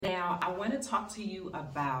I want to talk to you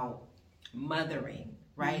about mothering,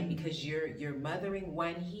 right? Because you're mothering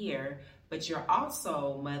one here, but you're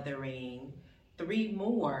also mothering 3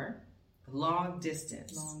 more long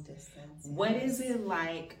distance. Long distance. What is it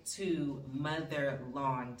like to mother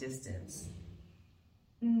long distance?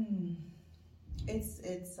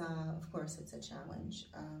 It's of course it's a challenge.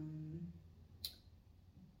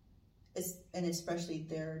 And especially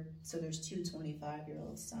there's 2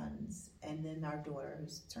 25-year-old sons, and then our daughter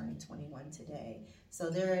who's turning 21 today. So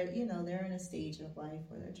they're in a stage of life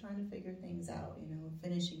where they're trying to figure things out,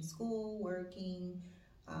 finishing school, working,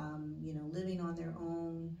 living on their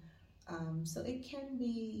own. So it can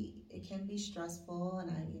be stressful,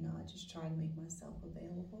 and I just try to make myself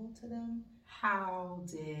available to them. How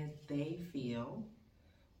did they feel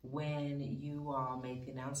when you all made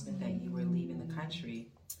the announcement that you were leaving the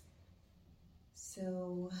country?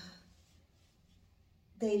 So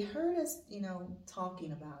they'd heard us,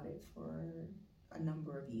 talking about it for a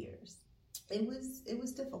number of years. It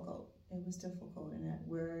was difficult. It was difficult, and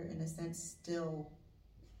we're in a sense still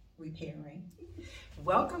repairing.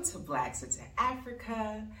 Welcome to Blacks into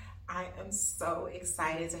Africa. I am so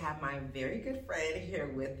excited to have my very good friend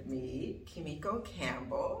here with me, Kimiko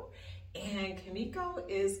Campbell. And Kimiko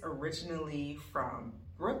is originally from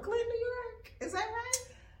Brooklyn, New York. Is that right?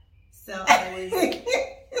 So I was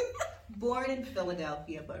born in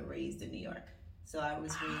Philadelphia, but raised in New York. So I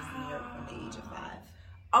was raised in New York from the age of 5.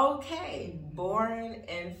 Okay, born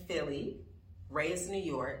in Philly, raised in New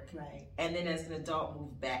York. Right. And then as an adult,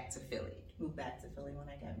 moved back to Philly. Moved back to Philly when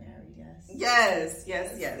I got married, yes.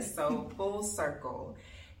 Yes. So full circle.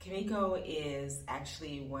 Kimiko is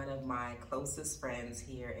actually one of my closest friends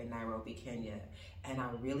here in Nairobi, Kenya. And I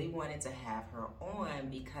really wanted to have her on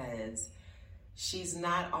because she's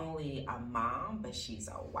not only a mom, but she's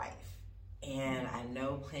a wife. And I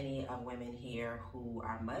know plenty of women here who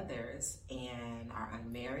are mothers and are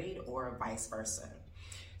unmarried or vice versa.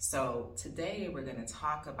 So today we're going to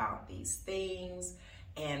talk about these things.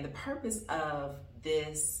 And the purpose of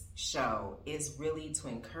this show is really to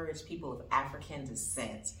encourage people of African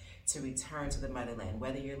descent to return to the motherland.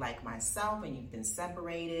 Whether you're like myself and you've been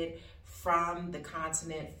separated from the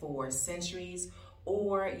continent for centuries,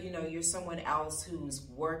 or you're someone else who's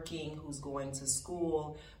working, who's going to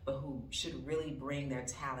school, but who should really bring their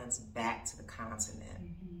talents back to the continent.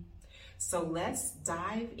 So let's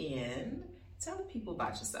dive in. Tell the people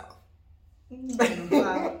about yourself.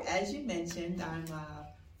 Well, as you mentioned, I'm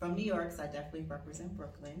from New York, so I definitely represent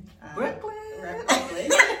Brooklyn. Brooklyn.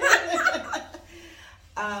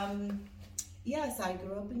 Yes, I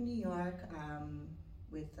grew up in New York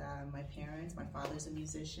with my parents. My father's a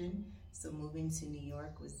musician, so moving to New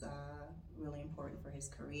York was really important for his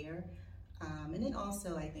career. And then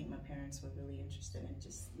also, I think my parents were really interested in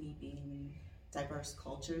just me being in diverse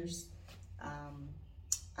cultures.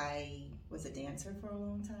 I was a dancer for a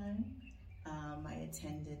long time. I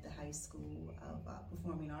attended the High School of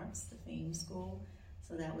Performing Arts, the FAME School.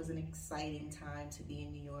 So that was an exciting time to be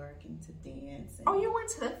in New York and to dance. And you went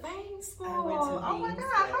to the FAME School? I went to oh my FAME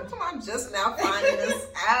God, School. how come I'm just now finding this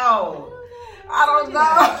out? I don't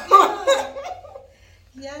know.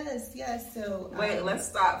 Yes. So wait, let's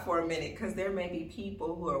stop for a minute, because there may be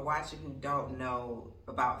people who are watching who don't know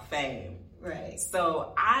about FAME. Right.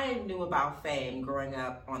 So I knew about FAME growing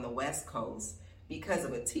up on the West Coast because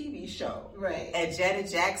of a TV show. Right. And Janet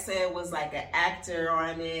Jackson was like an actor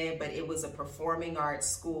on it, but it was a performing arts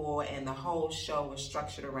school, and the whole show was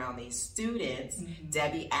structured around these students.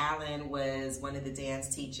 Debbie Allen was one of the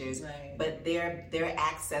dance teachers, Right. but their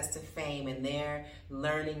access to fame and their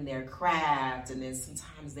learning their craft, and then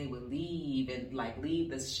sometimes they would leave and leave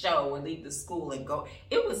the show or leave the school and go.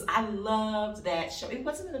 I loved that show. It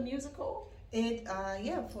wasn't a musical.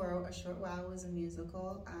 For a short while it was a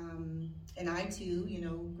musical. And I too,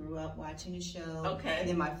 grew up watching the show. Okay. And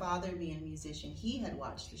then my father, being a musician, he had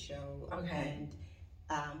watched the show. Okay.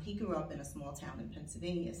 And he grew up in a small town in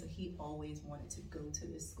Pennsylvania, so he always wanted to go to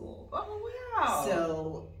this school. Oh, wow.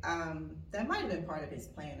 So that might have been part of his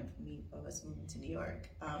plan of us moving to New York.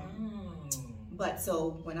 But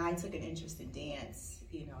so when I took an interest in dance,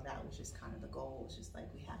 that was just kind of the goal. It's just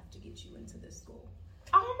like, we have to get you into this school.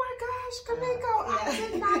 Oh my gosh, Kimiko, I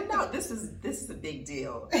did not know. This is a big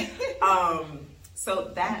deal.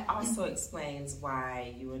 So that also explains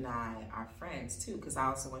why you and I are friends too, because I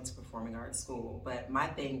also went to performing arts school, but my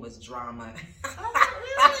thing was drama. Oh,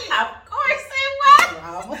 really? Of course it was.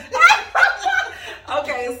 Drama.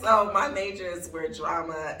 Okay, so my majors were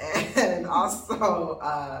drama and also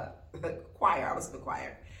choir. I was in the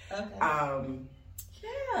choir. Okay.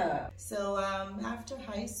 Yeah. So after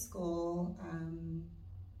high school,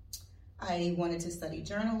 I wanted to study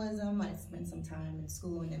journalism. I spent some time in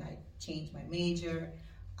school, and then I changed my major,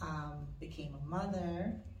 became a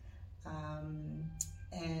mother,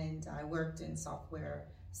 and I worked in software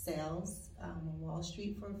sales on Wall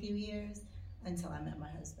Street for a few years until I met my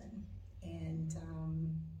husband. And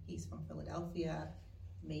he's from Philadelphia,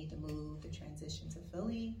 made the move, the transition to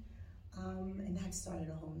Philly, and that started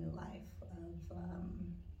a whole new life of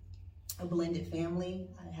a blended family.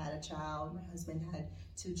 I had a child, my husband had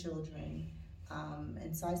 2 children,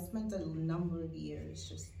 and so I spent a number of years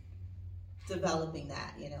just developing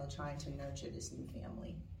that, trying to nurture this new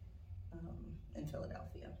family in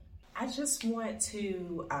Philadelphia. I just want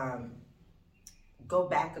to go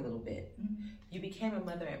back a little bit. Mm-hmm. You became a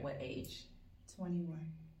mother at what age? 21.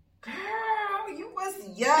 Girl, you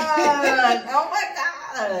was young. Oh my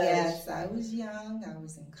gosh. Yes, I was young. I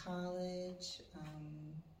was in college,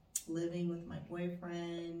 living with my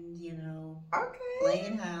boyfriend, Okay.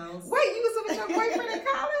 playing house. Wait, you was with your boyfriend in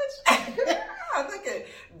college? Girl, look at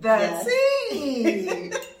the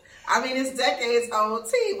tea. I mean, it's decades old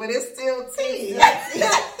tea, but it's still tea.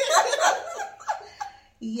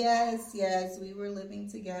 Yes, we were living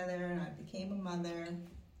together, and I became a mother.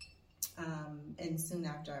 And soon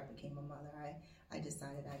after I became a mother, I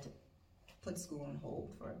decided I had to put school on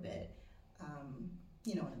hold for a bit, and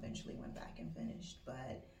eventually went back and finished.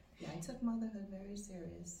 But yeah, I took motherhood very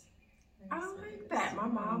serious. I like that. My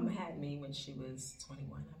mom had me when she was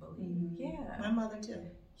 21, I believe. Mm-hmm. Yeah. My mother too.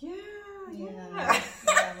 Yeah. Yeah,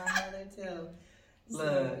 my mother too.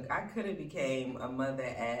 Look, I could have became a mother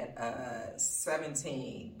at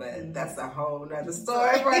 17, but that's a whole nother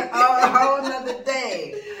story for a whole nother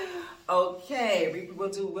day. Okay,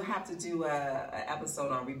 we'll have to do an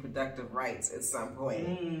episode on reproductive rights at some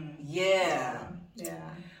point. Yeah.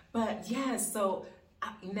 But yeah, so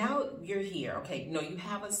now you're here. Okay, no, you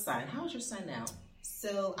have a son. How's your son now?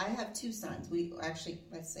 So I have 2 sons.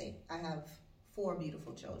 I have 4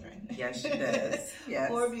 beautiful children. Yes, she does. Yes.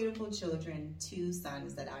 4 beautiful children, 2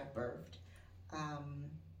 sons that I birthed.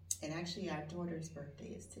 And actually, our daughter's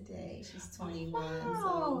birthday is today. She's 21.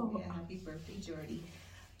 Wow. So yeah, happy birthday, Jordy.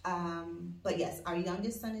 But yes, our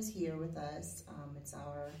youngest son is here with us. It's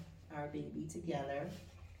our baby together.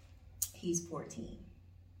 He's 14.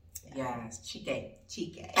 Yes, Chike.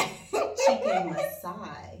 Chike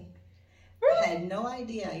Masai. I had no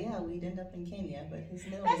idea. Yeah, we'd end up in Kenya, but his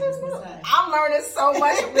middle name is Masai. I'm learning so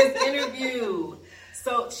much from this interview.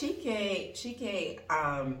 So Chike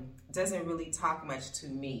doesn't really talk much to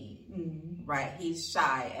me, right? He's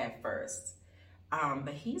shy at first.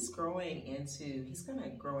 But he's going to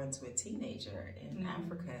grow into a teenager in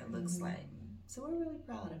Africa, it looks like. So we're really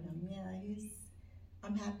proud of him. Yeah,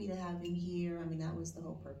 I'm happy to have him here. I mean, that was the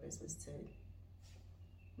whole purpose,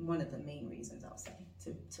 one of the main reasons, I'll say,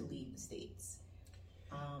 to leave the States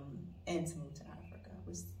and to move to Africa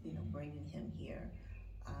was, bringing him here,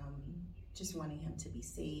 just wanting him to be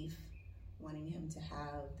safe, wanting him to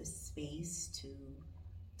have the space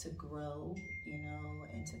to grow,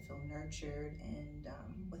 and to feel nurtured and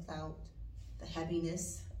without the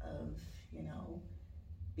heaviness of,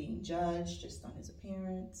 being judged just on his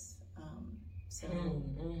appearance. So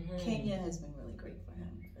Kenya has been really great for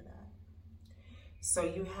him for that. So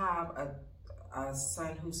you have a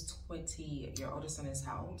son who's 20. Your oldest son is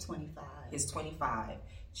how old? 25. Is 25.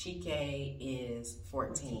 Chike is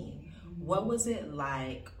 14. What was it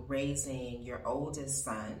like raising your oldest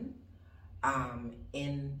son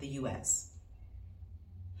in the U.S.?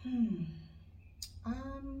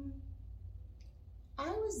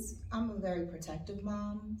 I'm a very protective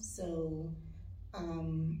mom, so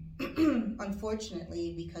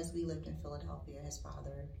unfortunately, because we lived in Philadelphia, his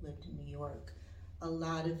father lived in New York, a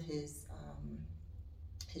lot of his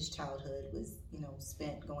childhood was,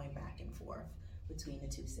 spent going back and forth between the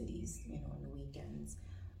 2 cities, on the weekends.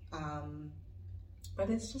 But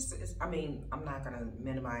I'm not going to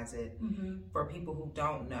minimize it. For people who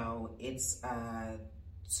don't know, it's a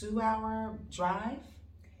 2-hour drive.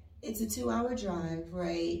 It's a 2-hour drive,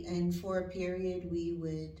 right? And for a period, we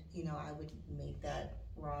would, I would make that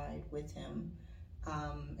ride with him.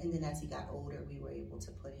 And then as he got older, we were able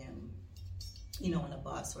to put him, on a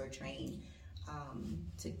bus or a train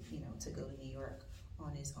to go to New York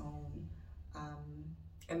on his own.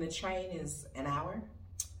 And the train is an hour?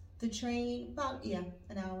 The train,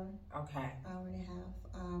 an hour. Okay. Hour and a half.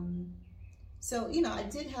 So, I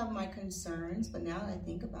did have my concerns, but now that I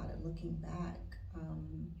think about it, looking back,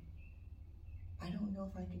 I don't know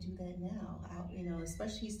if I could do that now.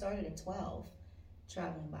 Especially he started at 12,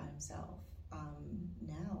 traveling by himself.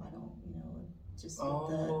 Now I don't, Just with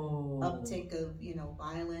the uptick of,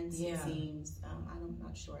 violence, it Yeah. seems, I'm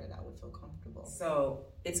not sure that I would feel comfortable. So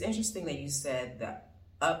it's interesting that you said the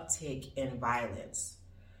uptick in violence.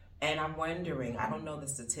 And I'm wondering, I don't know the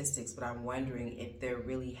statistics, but I'm wondering if there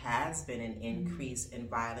really has been an increase in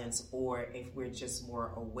violence, or if we're just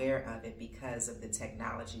more aware of it because of the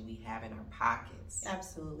technology we have in our pockets.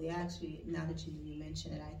 Absolutely. Actually, now that you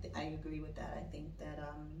mention it, I agree with that. I think that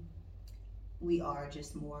we are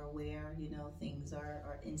just more aware. Things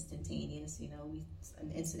are instantaneous.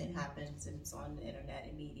 An incident happens and it's on the internet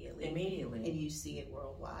immediately, and you see it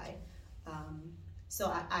worldwide.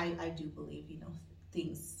 So I do believe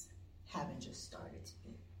things haven't just started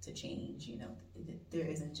to change. There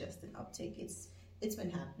isn't just an uptick. It's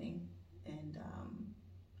been happening, and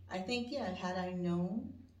I think had I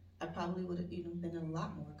known, I probably would have been a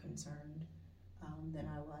lot more concerned than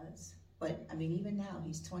I was. But I mean, even now,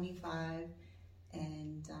 he's 25,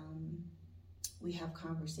 and we have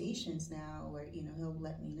conversations now where he'll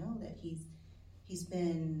let me know that he's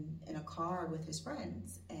been in a car with his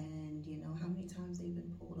friends, and how many times they've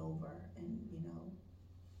been pulled over and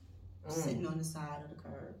sitting on the side of the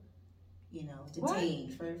curb,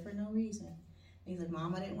 detained for no reason. And he's like,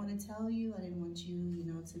 Mom, I didn't want to tell you. I didn't want you,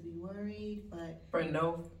 to be worried, but for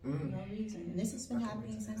no reason. And this has been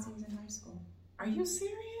happening since he was in high school. Are you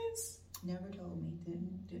serious? Never told me.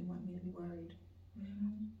 Didn't want me to be worried.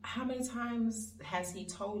 Mm-hmm. How many times has he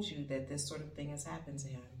told you that this sort of thing has happened to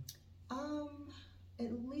him?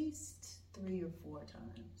 At least 3 or 4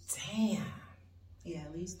 times. Damn. Yeah,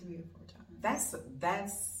 at least 3 or 4 times.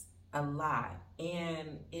 That's a lot,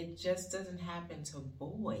 and it just doesn't happen to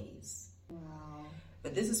boys. Wow.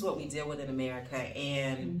 But this is what we deal with in America,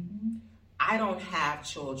 and I don't have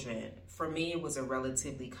children. For me, it was a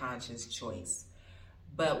relatively conscious choice.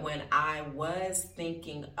 But when I was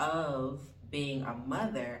thinking of being a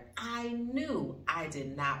mother, I knew I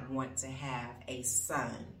did not want to have a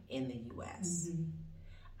son in the U.S.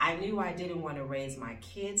 I knew I didn't want to raise my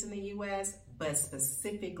kids in the U.S., but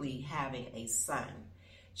specifically having a son,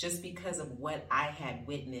 just because of what I had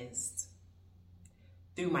witnessed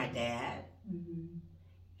through my dad.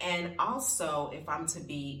 And also, if I'm to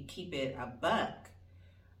keep it a buck,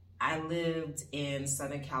 I lived in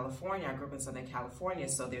Southern California. I grew up in Southern California,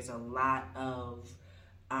 so there's a lot of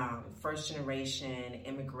first generation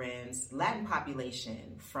immigrants, Latin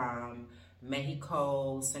population from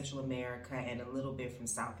Mexico, Central America, and a little bit from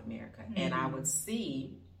South America. And I would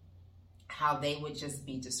see how they would just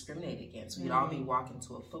be discriminated against. We'd all be walking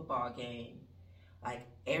to a football game, like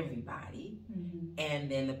everybody, and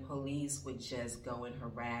then the police would just go and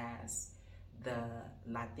harass the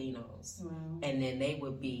Latinos. Wow. And then they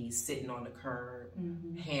would be sitting on the curb,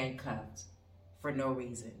 handcuffed for no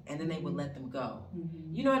reason, and then they would let them go.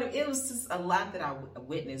 You know what I mean? It was just a lot that I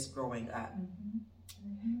witnessed growing up.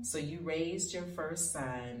 So you raised your first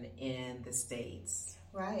son in the States.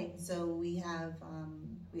 Right. So we have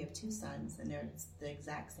 2 sons, and they're the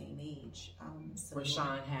exact same age. So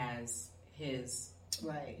Rashawn has his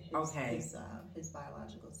his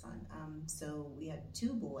biological son. So we had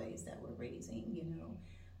 2 boys that we're raising.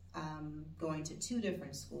 Going to 2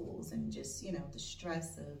 different schools, and just the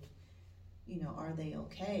stress of are they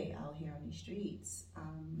okay out here on these streets?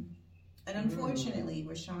 And unfortunately,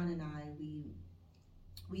 Rashawn and I,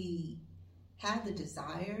 we had the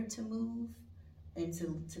desire to move and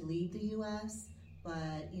to leave the U.S.,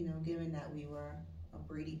 but given that we were a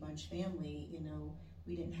Brady Bunch family,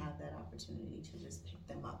 we didn't have that opportunity to just pick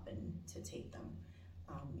them up and to take them,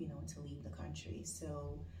 to leave the country.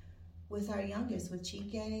 So with our youngest, with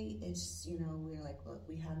Chike, it's we're like, look,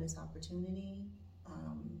 we have this opportunity.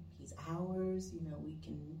 He's ours. We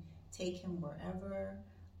can take him wherever,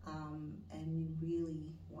 and we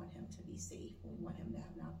really want him to be safe. We want him to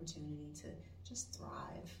have an opportunity to just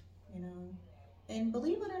thrive. And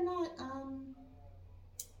believe it or not,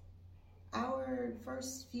 our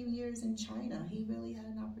first few years in China, he really had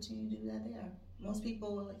an opportunity to do that there. Most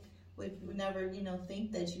people would never,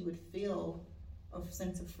 think that you would feel a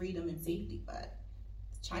sense of freedom and safety, but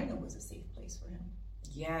China was a safe place for him.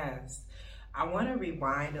 Yes. I want to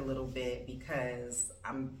rewind a little bit because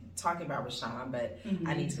I'm talking about Rashawn, but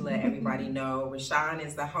I need to let everybody know Rashawn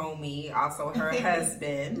is the homie, also her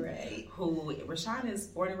husband. Right. Rashawn is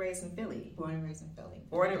born and raised in Philly.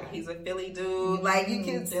 He's a Philly dude. Like, you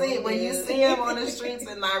can see when you see him on the streets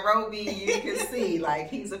in Nairobi, you can see, like,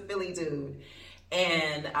 he's a Philly dude.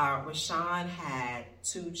 And Rashawn had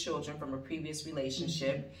 2 children from a previous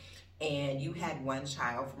relationship. And you had 1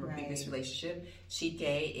 child from a previous relationship.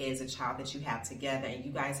 Chike is a child that you have together, and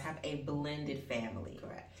you guys have a blended family.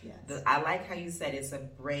 Correct, yes. I like how you said it's a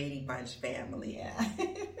Brady Bunch family. Yeah.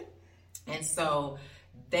 And so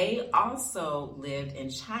they also lived in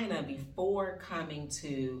China before coming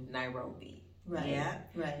to Nairobi. Right. Yeah.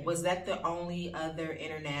 Right. Was that the only other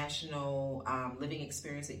international living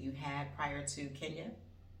experience that you had prior to Kenya?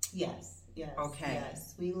 Yes. Yes. Okay.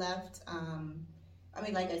 Yes. We left. I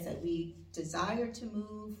mean, like I said, we desired to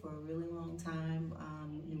move for a really long time.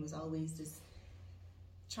 It was always just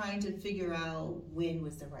trying to figure out when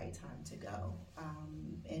was the right time to go.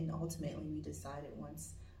 And ultimately, we decided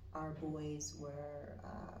once our boys were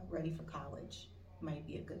ready for college, might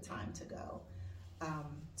be a good time to go.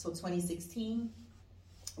 So 2016,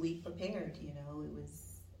 we prepared. You know, it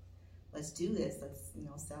was, let's do this. Let's, you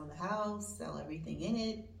know, sell the house, sell everything in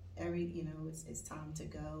it. It's time to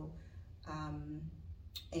go.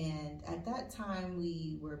 And at that time,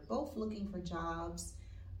 we were both looking for jobs.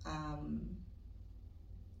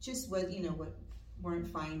 Weren't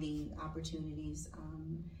finding opportunities.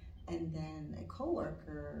 And then a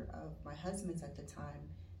coworker of my husband's at the time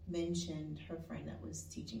mentioned her friend that was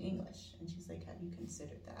teaching English, and she's like, "Have you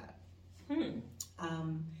considered that?"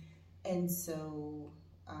 And so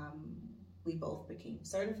we both became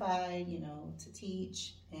certified, you know, to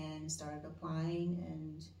teach, and started applying,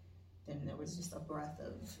 and then there was just a breath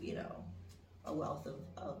of, you know, a wealth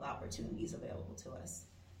of opportunities available to us.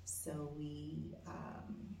 So we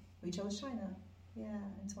chose China,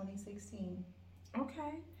 in 2016.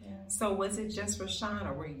 Okay. Yeah. So was it just Rashawn,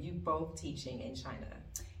 or were you both teaching in China?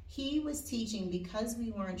 He was teaching because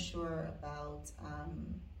we weren't sure about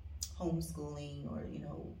homeschooling or, you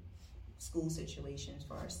know, school situations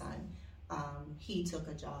for our son. He took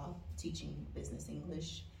a job teaching business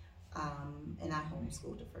English, and I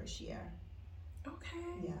homeschooled the first year.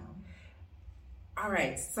 Okay. Yeah. All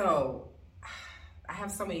right. So I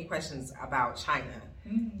have so many questions about China.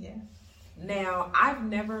 Yeah. Now, I've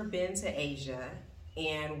never been to Asia,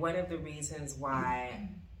 and one of the reasons why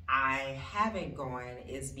I haven't gone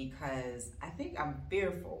is because I think I'm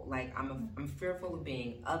fearful. Like, I'm fearful of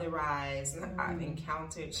being otherized. I've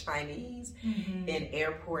encountered Chinese in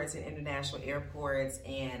airports and international airports,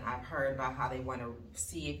 and I've heard about how they want to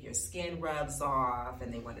see if your skin rubs off,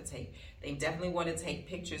 and they definitely want to take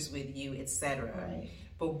pictures with you, etc. Right.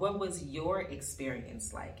 But what was your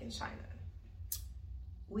experience like in China?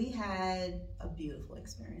 We had a beautiful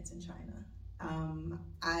experience in China.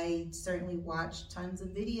 I certainly watched tons of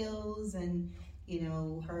videos and, you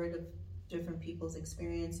know, heard of different people's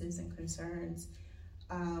experiences and concerns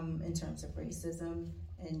in terms of racism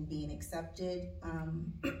and being accepted.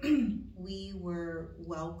 We were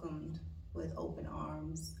welcomed with open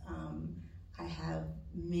arms. I have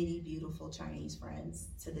many beautiful Chinese friends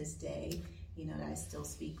to this day, you know, that I still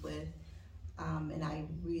speak with. And I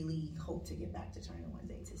really hope to get back to China one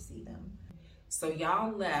day to see them. So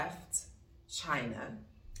y'all left China.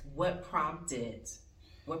 What prompted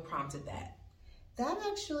that? That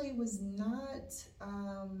actually was not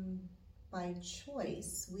by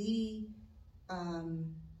choice. We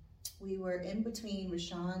were in between.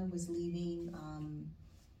 Rashawn was leaving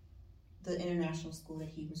the international school that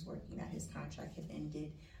he was working at. His contract had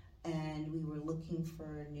ended, and we were looking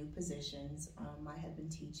for new positions. I had been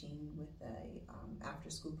teaching with a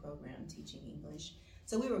after-school program, teaching English.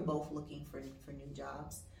 So we were both looking for new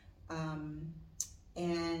jobs.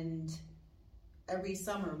 And every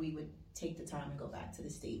summer we would take the time to go back to the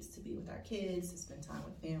States to be with our kids, to spend time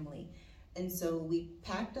with family. And so we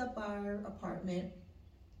packed up our apartment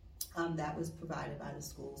that was provided by the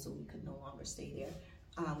school, so we could no longer stay there.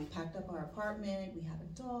 We packed up our apartment, we had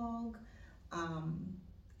a dog,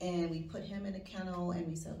 and we put him in a kennel, and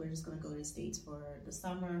we said, we're just gonna go to the States for the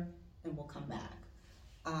summer and we'll come back.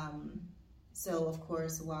 So of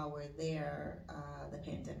course, while we're there, the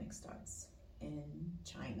pandemic starts in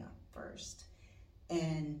China first.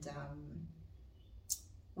 And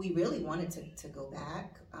we really wanted to go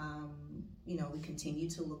back. You know, we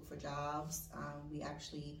continued to look for jobs. We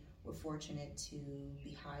actually were fortunate to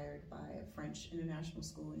be hired by a French international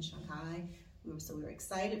school in Shanghai. We were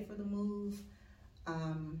excited for the move.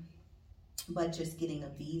 But just getting a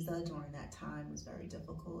visa during that time was very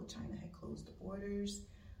difficult. China had closed the borders.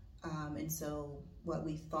 And so what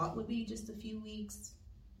we thought would be just a few weeks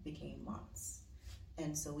became months.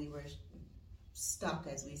 And so we were stuck,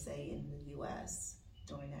 as we say, in the US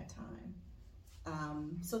during that time.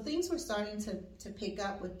 So things were starting to pick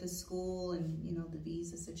up with the school and, you know, the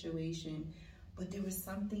visa situation. But there was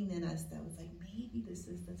something in us that was like, maybe this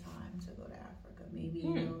is the time to go to Africa. Maybe,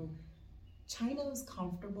 you know, China was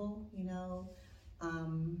comfortable, you know,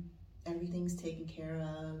 everything's taken care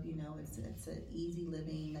of, you know, it's an easy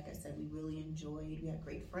living. Like I said, we really enjoyed, we had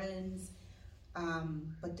great friends.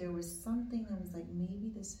 But there was something that was like, maybe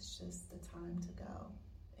this is just the time to go.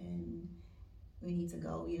 and we need to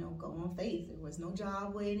go, go on faith. There was no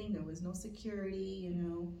job waiting. There was no security,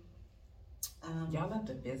 Y'all left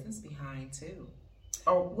a business behind too.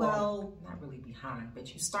 Oh, well, not really behind,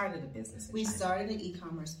 but you started a business in China. We started an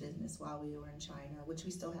e-commerce business while we were in China, which we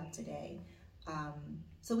still have today.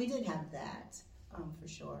 So we did have that, for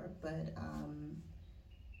sure. But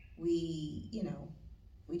we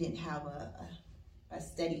didn't have a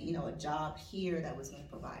steady, a job here that was going to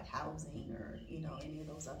provide housing or, any of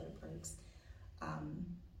those other perks.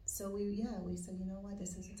 So we said, you know what,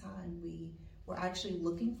 this is the time. We were actually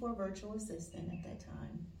looking for a virtual assistant at that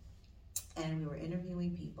time. And we were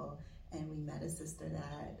interviewing people, and we met a sister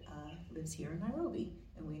that lives here in Nairobi,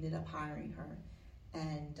 and we ended up hiring her.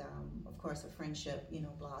 And of course, a friendship,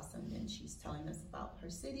 blossomed, and she's telling us about her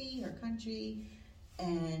city, her country,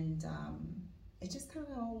 and it just kind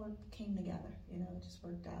of all came together. It just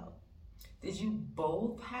worked out. Did you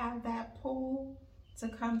both have that pull to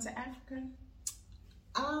come to Africa?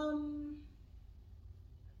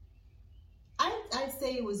 I'd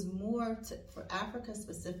say it was more for Africa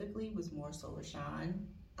specifically, was more so Rashawn.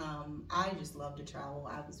 I just love to travel.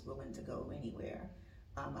 I was willing to go anywhere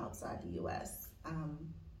outside the U.S.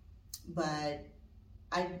 But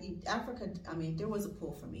Africa, there was a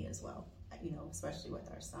pull for me as well, especially with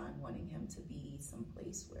our son, wanting him to be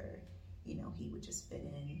someplace where, he would just fit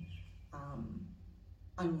in.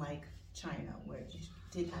 Unlike China, where it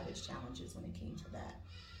did have its challenges when it came to that.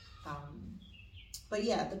 But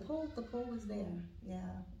yeah, the pull was there.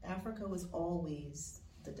 Yeah, Africa was always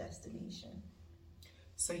the destination.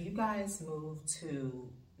 So you guys moved to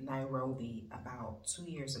Nairobi about 2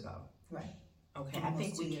 years ago. Right. Okay, I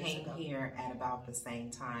think we came here at about the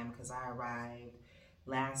same time because I arrived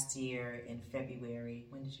last year in February.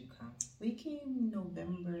 When did you come? We came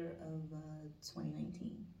November of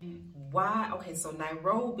 2019. Why? Okay, so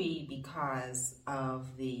Nairobi because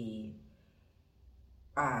of the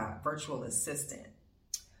virtual assistant.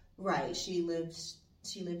 Right. She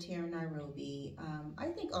lived here in Nairobi. I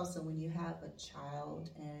think also when you have a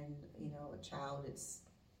child and, a child it's,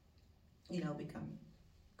 become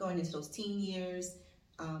going into those teen years,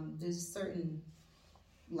 there's a certain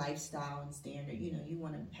lifestyle and standard, you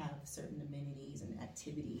want to have certain amenities and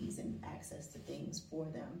activities and access to things for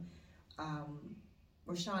them.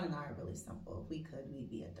 Rashawn and I are really simple. If we could, we'd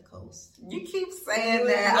be at the coast. You keep saying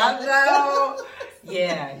that. I know.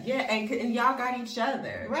 Yeah. And y'all got each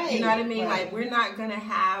other. Right. You know what I mean? Right. Like, we're not going to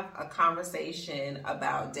have a conversation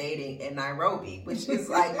about dating in Nairobi, which is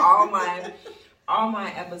like all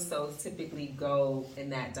my episodes typically go in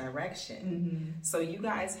that direction. Mm-hmm. So you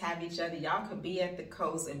guys have each other. Y'all could be at the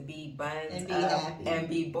coast and be buns and be up happy and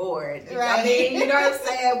be bored. Right. I mean, you know what I'm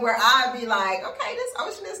saying? Where I'd be like, okay, this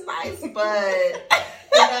ocean is nice, but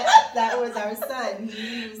that was our son.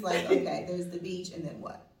 He was like, okay, there's the beach, and then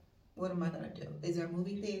what? What am I gonna do? Is there a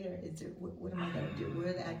movie theater? What am I gonna do? What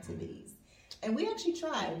are the activities? And we actually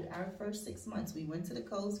tried our first 6 months. We went to the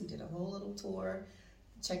coast. We did a whole little tour,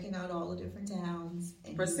 checking out all the different towns.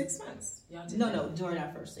 And for 6 months? Y'all did No, during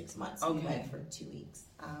our first 6 months. Okay. We went for 2 weeks.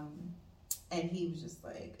 And he was just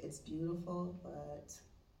like, it's beautiful, but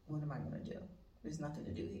what am I going to do? There's nothing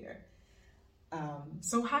to do here.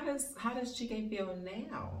 So how does Chike feel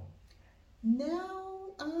now?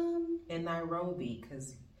 In Nairobi,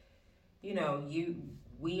 because,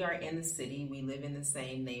 we are in the city. We live in the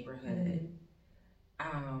same neighborhood.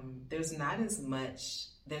 Mm-hmm. There's not as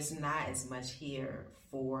much here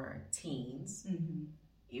for teens,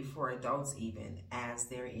 mm-hmm. for adults even, as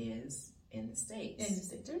there is in the States. In the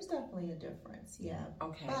States, there's definitely a difference, yeah.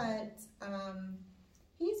 Okay. But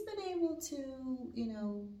he's been able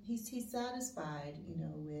to, he's satisfied,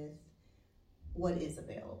 with what is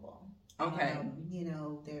available. Okay.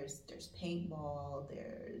 There's paintball,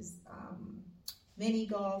 there's mini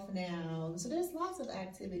golf now, so there's lots of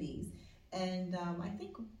activities. And I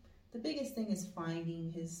think the biggest thing is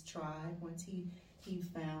finding his tribe. Once he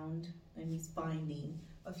found and he's finding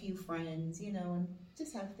a few friends, and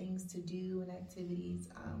just have things to do and activities.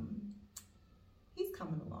 He's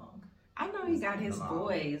coming along. I know he's got his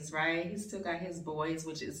boys, right? He's still got his boys,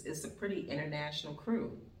 which is a pretty international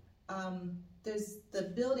crew. There's the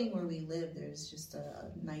building where we live. There's just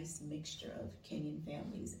a nice mixture of Kenyan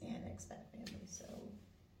families and expat families. So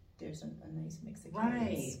there's a nice mix of kids.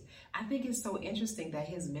 Right. I think it's so interesting that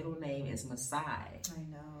his middle name is Masai. I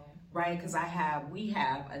know. Right, because we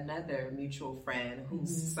have another mutual friend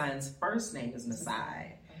whose mm-hmm. son's first name is Masai.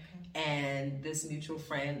 Okay. And this mutual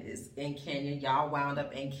friend is in Kenya. Y'all wound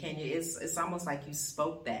up in Kenya. It's almost like you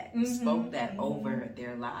spoke that. You mm-hmm. spoke that mm-hmm. over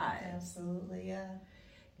their lives. Absolutely, yeah.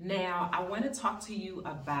 Now, I want to talk to you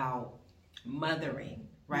about mothering,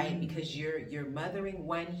 right? Because you're mothering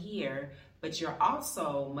one here, but you're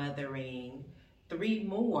also mothering 3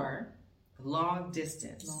 more long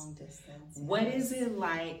distance. Long distance. What is it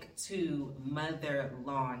like to mother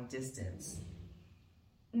long distance?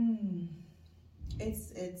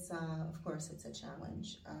 It's of course it's a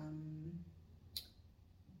challenge.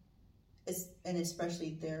 And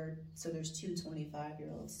especially there's 2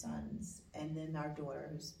 25-year-old sons, and then our daughter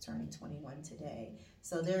who's turning 21 today.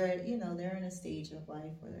 So they're in a stage of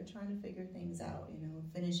life where they're trying to figure things out,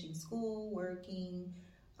 finishing school, working,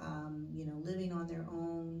 living on their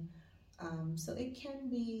own. So it can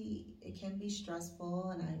be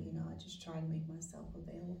stressful, and I just try to make myself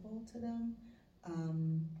available to them.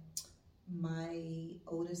 My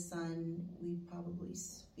oldest son, we probably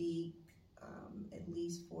speak at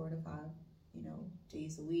least 4 to 5,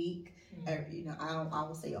 days a week. I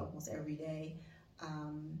will say almost every day,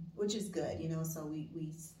 which is good. So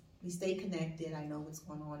we stay connected. I know what's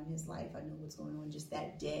going on in his life. I know what's going on just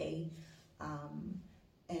that day, and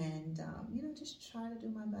just try to do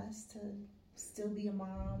my best to still be a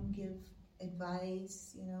mom, give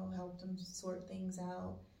advice, help them sort things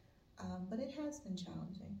out. But it has been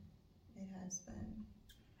challenging. It has been.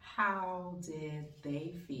 How did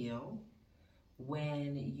they feel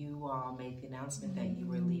when you all made the announcement that you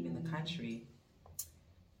were leaving the country?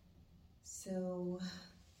 So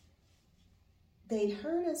they'd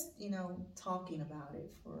heard us, talking about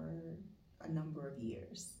it for a number of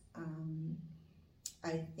years.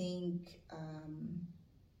 I think,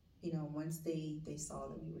 once they saw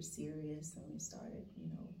that we were serious and we started,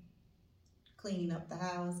 cleaning up the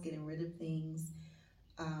house, getting rid of things,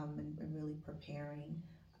 and really preparing,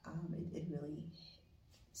 it really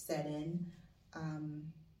set in.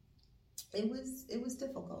 It was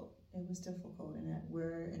difficult. It was difficult, and that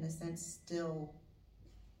we're in a sense still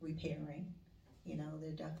repairing.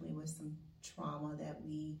 There definitely was some trauma that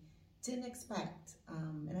we didn't expect,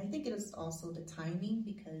 and I think it was also the timing,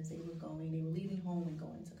 because they were leaving home and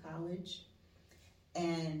going to college,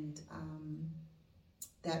 and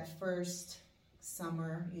that first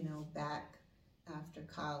summer, back after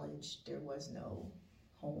college, there was no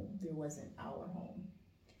home. There wasn't our home.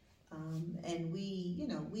 And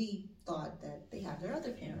we thought that they have their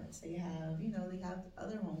other parents. They have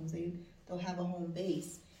other homes. They'll have a home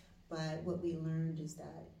base. But what we learned is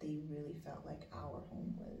that they really felt like our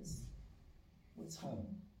home was home.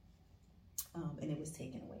 And it was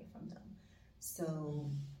taken away from them. So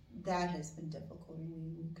that has been difficult, and we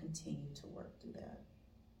will continue to work through that.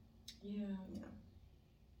 Yeah.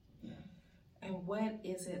 And what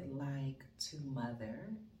is it like to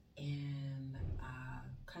mother in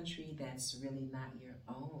a country that's really not your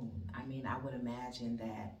own? I mean, I would imagine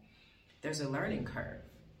that there's a learning curve,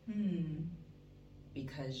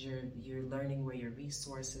 because you're learning where your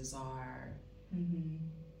resources are,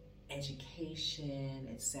 education,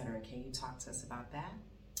 etc. Can you talk to us about that?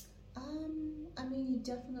 You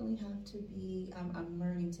definitely have to be, I'm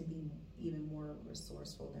learning to be even more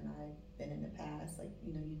resourceful than I've been in the past.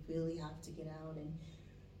 You really have to get out and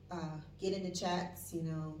get into chats,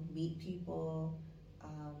 meet people,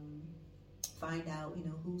 find out,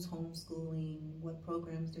 who's homeschooling, what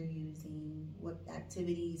programs they're using, what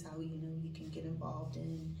activities, how, you can get involved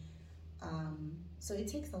in. So it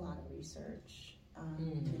takes a lot of research,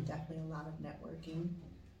 and definitely a lot of networking.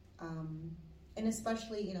 And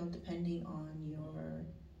especially, depending on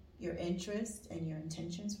your interest and your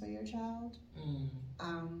intentions for your child.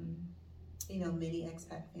 Many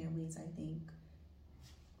expat families, I think,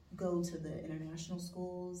 go to the international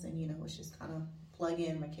schools, and, it's just kind of plug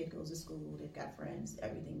in. My kid goes to school, they've got friends,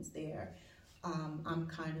 everything's there. I'm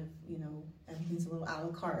kind of, everything's a little a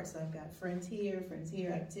la carte. So I've got friends here,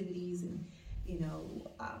 activities, and,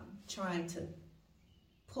 trying to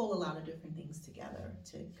pull a lot of different things together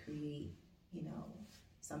to create,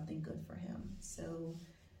 something good for him. So,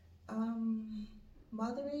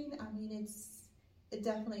 mothering,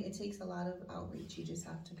 it takes a lot of outreach. You just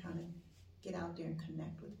have to kind of get out there and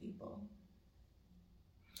connect with people.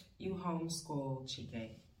 You homeschool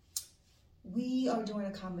Chike? We are doing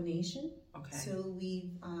a combination. Okay. So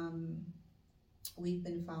we've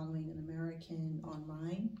been following an American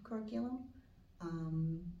online curriculum,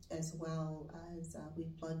 as well as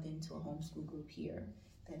we've plugged into a homeschool group here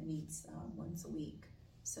that meets once a week.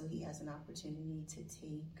 So he has an opportunity to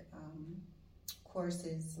take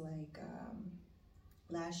courses like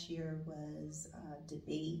last year was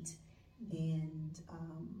debate and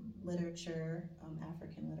literature,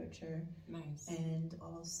 African literature. Nice. And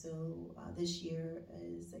also this year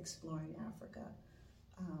is exploring Africa,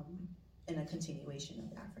 and a continuation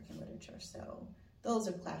of African literature. So those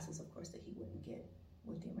are classes, of course, that he wouldn't get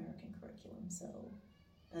with the American curriculum. So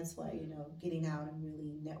That's why, getting out and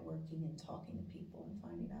really networking and talking to people and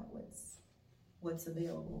finding out what's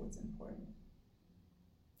available, what's important.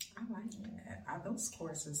 I like that. Those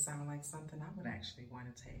courses sound like something I would actually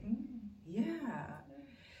want to take. Mm-hmm. Yeah.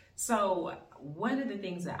 So one of the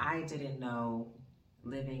things that I didn't know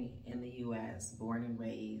living in the U.S., born and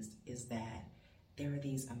raised, is that there are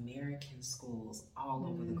these American schools all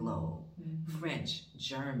over the globe. Mm-hmm. French,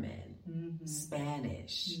 German, mm-hmm.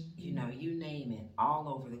 Spanish, mm-hmm. You name it, all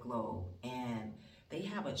over the globe. And they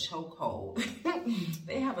have a chokehold.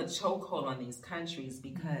 They have a chokehold on these countries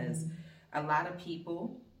because a lot of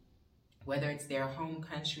people, whether it's their home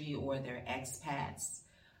country or their expats,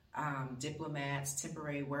 diplomats,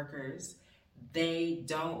 temporary workers, they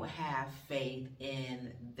don't have faith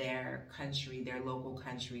in their country, their local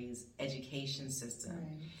country's education system.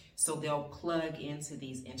 Right. So they'll plug into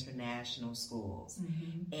these international schools.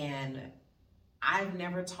 Mm-hmm. And I've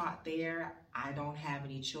never taught there. I don't have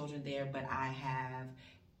any children there, but I have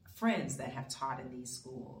friends that have taught in these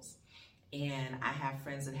schools. And I have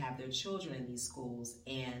friends that have their children in these schools,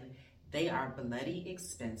 and they are bloody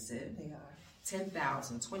expensive. They are. $10,000,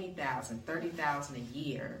 $20,000, $30,000 a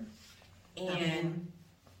year, and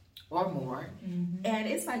or more. Mm-hmm. And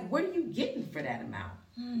it's like, what are you getting for that amount?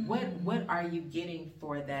 Mm-hmm. What are you getting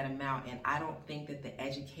for that amount? And I don't think that the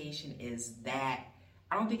education is that.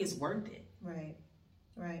 I don't think it's worth it. Right.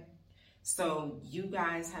 Right. So you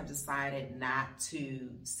guys have decided not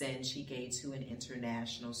to send Chike to an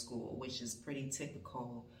international school, which is pretty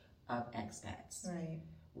typical of expats. Right.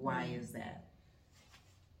 Why is that?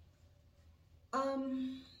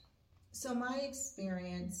 So my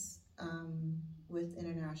experience with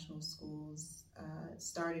international schools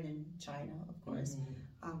started in China, of course,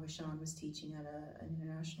 where Sean was teaching at an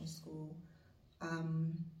international school.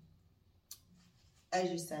 As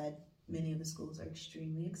you said, many of the schools are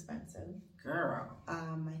extremely expensive. Girl.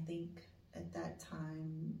 I think at that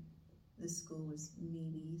time the school was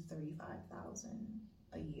maybe $35,000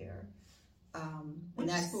 a year. Which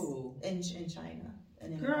school? In China.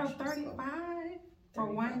 Girl, 35 for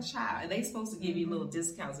one child. And they supposed to give you little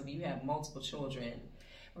discounts if you have multiple children.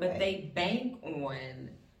 But they bank on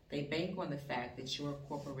the fact that your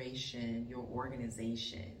corporation, your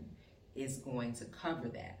organization is going to cover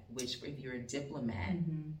that, which if you're a diplomat,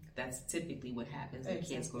 that's typically what happens when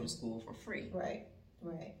kids go to school for free. Right.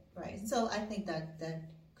 So I think that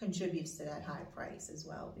contributes to that high price as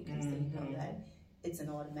well, because they know that it's an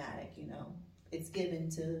automatic, it's given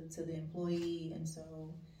to the employee, and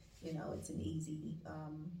so, it's an easy,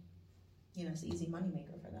 it's an easy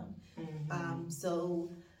moneymaker for them. So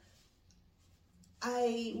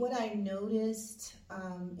what I noticed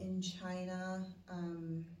in China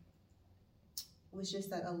was just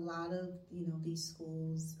that a lot of, these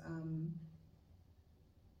schools,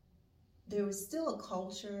 there was still a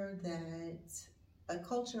culture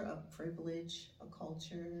of privilege, a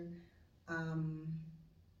culture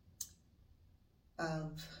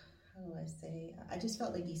of, how do I say, I just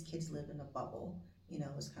felt like these kids lived in a bubble. It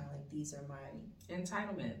was kind of like, these are my...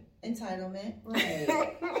 Entitlement, right.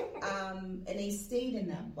 And they stayed in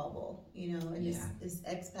that bubble, and this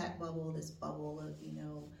expat bubble, this bubble of,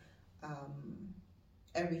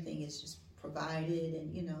 everything is just provided,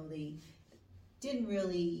 and, they didn't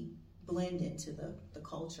really blend into the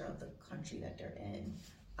culture of the country that they're in.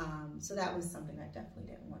 So that was something I definitely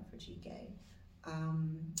didn't want for GK.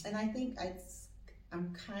 And I think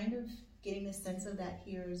I'm kind of getting a sense of that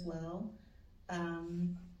here as well.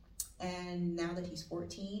 And now that he's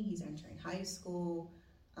 14, he's entering high school.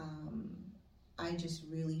 I just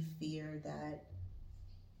really fear that,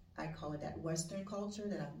 I call it that Western culture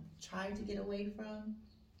that I'm trying to get away from.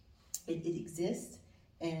 It exists,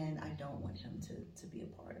 and I don't want him to be a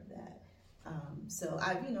part of that. So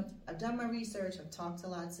I've done my research. I've talked to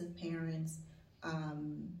lots of parents,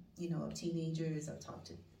 of teenagers. I've talked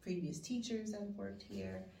to previous teachers that have worked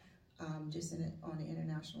here, just on the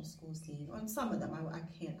international school scene. On some of them, I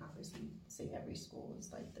can't obviously say every school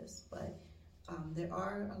is like this, but there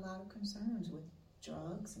are a lot of concerns with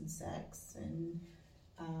drugs and sex and,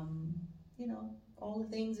 all the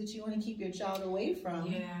things that you want to keep your child away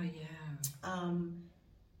from.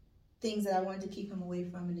 Things that I wanted to keep him away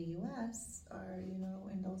from in the U.S. are,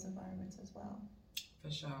 in those environments as well. For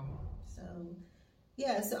sure. So,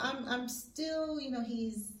 so I'm still,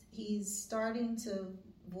 he's starting to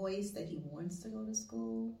voice that he wants to go to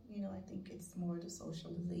school. I think it's more the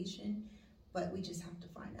socialization. but we just have to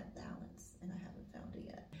find that balance, and I haven't found it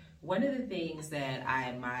yet. One of the things that I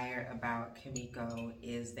admire about Kimiko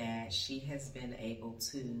is that she has been able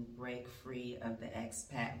to break free of the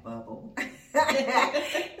expat bubble.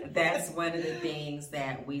 That's one of the things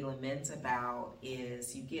that we lament about,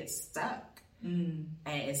 is you get stuck. And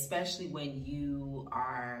especially when you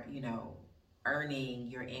are, earning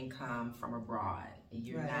your income from abroad.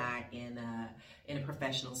 You're not in a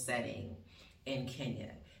professional setting in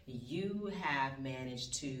Kenya. You have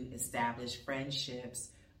managed to establish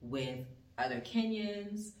friendships with other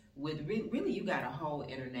Kenyans, with really you got a whole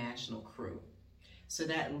international crew. So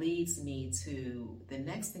that leads me to the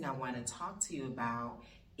next thing I want to talk to you about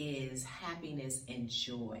is happiness and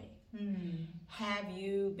joy. Have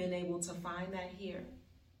you been able to find that here?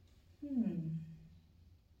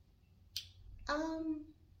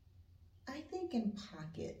 I think in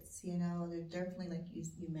pockets, they're definitely, like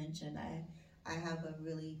you mentioned, I have a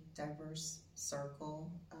really diverse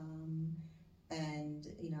circle, and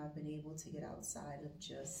I've been able to get outside of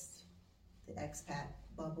just the expat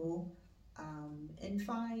bubble, and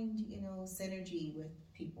find synergy with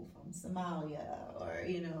people from Somalia, or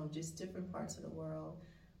just different parts of the world.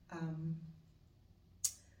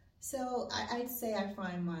 So I'd say I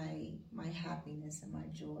find my happiness and my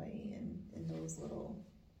joy in those little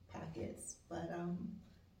pockets, but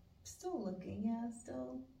still looking,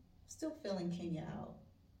 still filling Kenya out.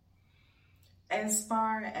 As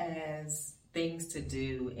far as things to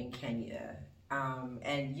do in Kenya,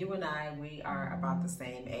 and you and I, we are about the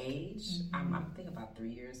same age. I think about 3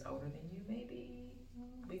 years older than you, maybe.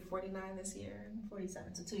 I'll be 49 this year. I'm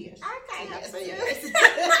 47, so 2 years. Okay, 2 years.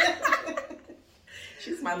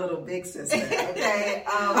 She's my little big sister, okay?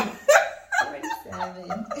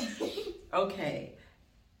 47. Okay.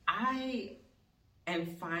 I am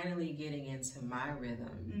finally getting into my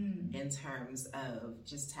rhythm in terms of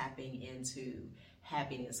just tapping into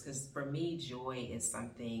happiness, because for me, joy is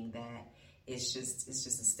something that it's just a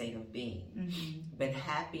state of being. But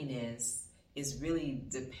happiness is really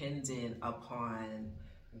dependent upon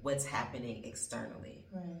what's happening externally.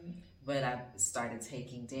 Right. But I've started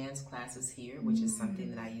taking dance classes here, which is something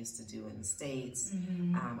that I used to do in the States.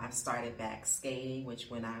 I've started back skating, which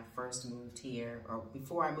when I first moved here, or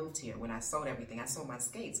before I moved here, when I sold everything, I sold my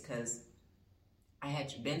skates because I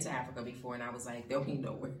had been to Africa before, and I was like, there'll be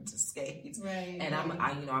nowhere to skate. Right. And I'm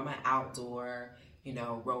an outdoor,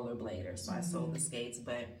 rollerblader, so I sold the skates,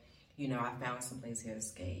 but I found some place here to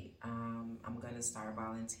skate. I'm gonna start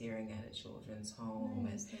volunteering at a children's home,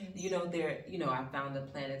 nice. and I found a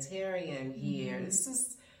planetarium here. It's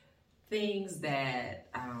just things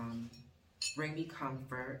that bring me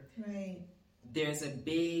comfort. Right. There's a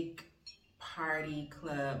big party,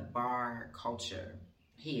 club, bar culture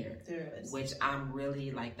here. There is. Which I'm really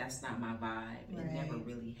like, that's not my vibe. Right. It never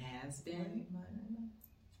really has been. Right.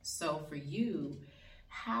 So for you,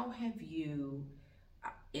 how have you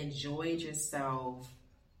enjoyed yourself,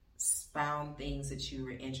 found things that you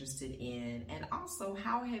were interested in, and also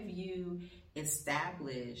how have you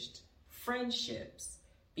established friendships?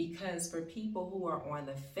 Because for people who are on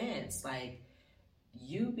the fence, like,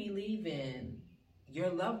 you be leaving your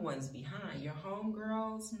loved ones behind, your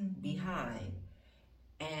homegirls behind,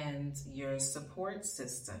 and your support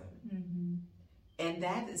system. And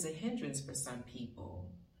that is a hindrance for some people.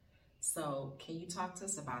 So can you talk to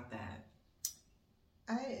us about that?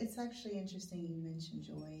 It's actually interesting you mentioned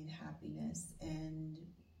joy and happiness, and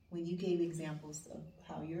when you gave examples of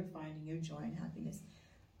how you're finding your joy and happiness,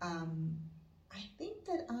 I think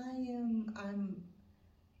that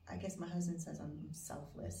I guess my husband says I'm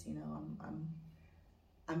selfless.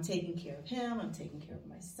 I'm taking care of him. I'm taking care of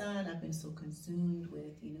my son. I've been so consumed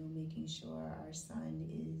with making sure our son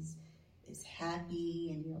is happy,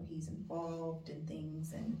 and he's involved in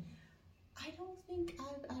things, and I don't think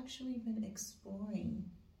I've actually been exploring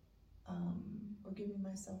or giving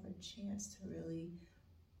myself a chance to really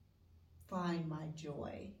find my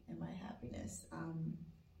joy and my happiness.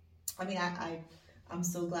 I'm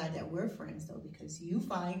so glad that we're friends, though, because you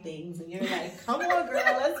find things and you're like, come on, girl,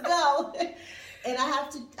 let's go. And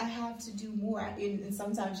I have to do more. And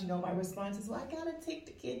sometimes, my response is, well, I got to take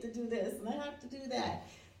the kid to do this, and I have to do that.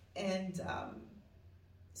 And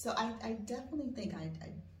so I definitely think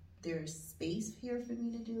there's space here for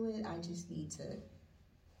me to do it. I just need to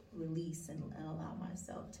release and allow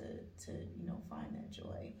myself to find that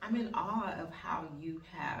joy. I'm in awe of how you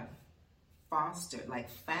have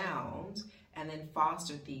found and then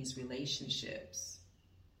fostered these relationships.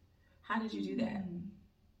 How did you do that?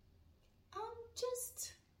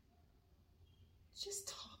 Just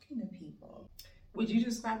talking to people. Would you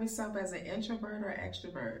describe yourself as an introvert or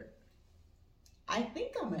extrovert? I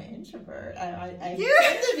think I'm an introvert. I tend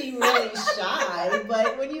to be really shy,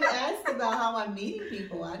 but when you ask about how I'm meeting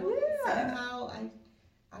people, I don't somehow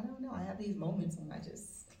I don't know. I have these moments when I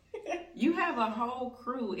just you have a whole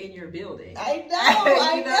crew in your building. I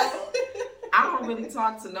know. I don't really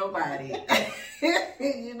talk to nobody.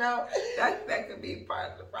 You know, that could be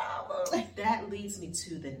part of the problem. That leads me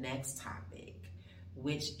to the next topic,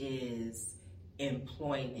 which is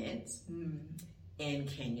employment in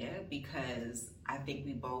Kenya, because I think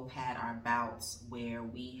we both had our bouts where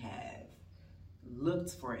we have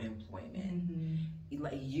looked for employment.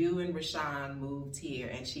 Like you and Rashawn moved here,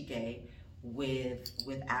 and Chike,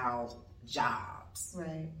 without jobs,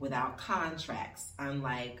 right, without contracts,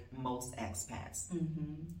 unlike most expats.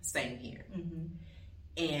 Same here.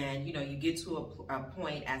 And you know, you get to a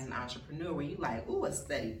point as an entrepreneur where you like, ooh, a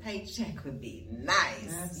steady paycheck would be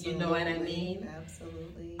nice. Absolutely. You know what I mean?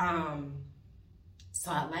 Absolutely. So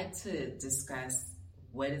I'd like to discuss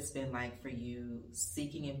what it's been like for you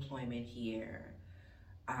seeking employment here,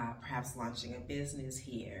 perhaps launching a business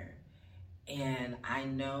here. And I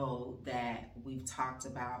know that we've talked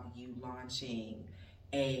about you launching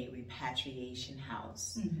a repatriation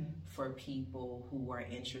house for people who are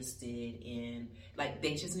interested in, like,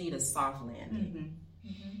 they just need a soft landing.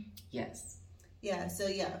 Yes. Yeah. So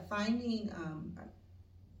finding,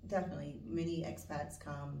 definitely many expats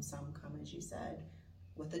come, some come, as you said,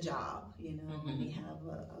 with a job, you know, and they have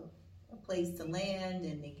a place to land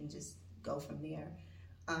and they can just go from there.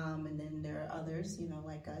 And then there are others, you know,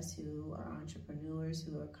 like us who are entrepreneurs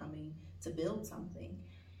who are coming to build something.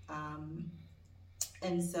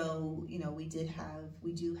 And so, you know, we do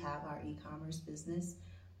have our e-commerce business,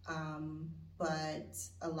 but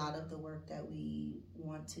a lot of the work that we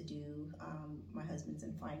want to do, my husband's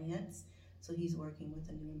in finance, so he's working with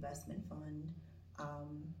a new investment fund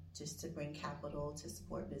just to bring capital to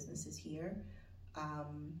support businesses here.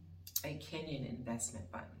 A Kenyan investment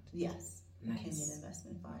fund. Yes, nice. A Kenyan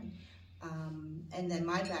investment fund. And then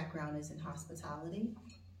my background is in hospitality.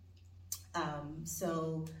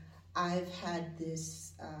 So I've had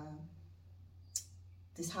this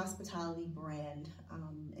hospitality brand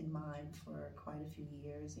in mind for quite a few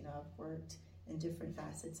years. You know, I've worked in different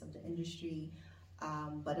facets of the industry,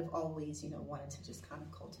 but I've always, you know, wanted to just kind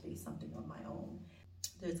of cultivate something on my own.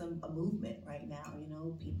 There's a movement right now, you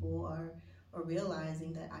know, people are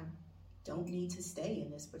realizing that I don't need to stay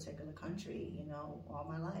in this particular country, you know, all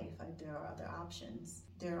my life. There are other options.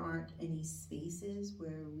 There aren't any spaces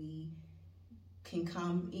where we can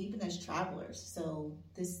come even as travelers. So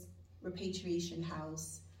this repatriation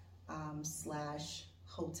house /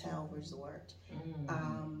 hotel resort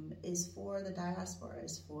is for the diaspora.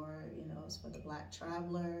 It's for, you know, it's for the Black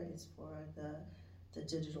traveler. It's for the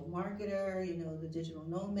digital marketer, you know, the digital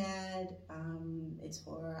nomad. It's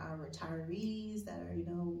for our retirees that are, you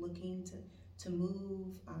know, looking to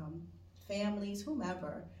move, families,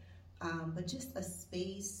 whomever. But just a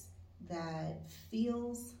space that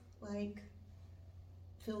feels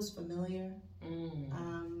familiar.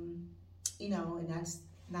 You know, and that's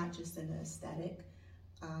not just an aesthetic,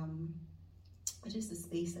 but just a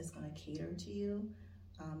space that's going to cater to you.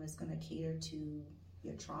 It's going to cater to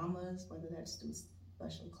your traumas, whether that's through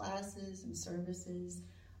special classes and services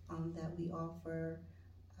that we offer,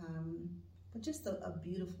 but just a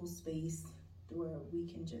beautiful space where we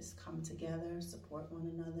can just come together, support one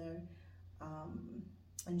another,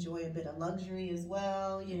 enjoy a bit of luxury as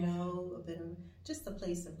well, you know, a bit of just a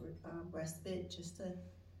place of respite, just to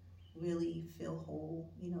really feel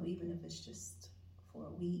whole, you know, even if it's just for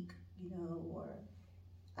a week, you know, or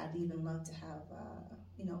I'd even love to have,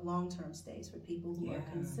 you know, long-term stays for people who are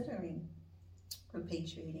considering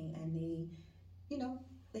repatriating, and they, you know,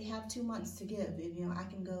 they have 2 months to give. And, you know, I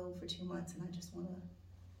can go for 2 months and I just want to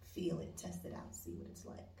feel it, test it out, see what it's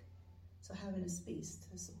like. So having a space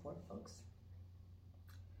to support folks.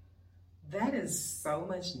 That is so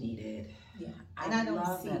much needed. Yeah. And I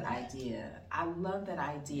love that idea. I love that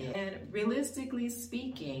idea. And realistically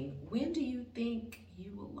speaking, when do you think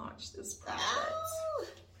you will launch this project? Oh,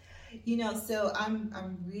 you know, so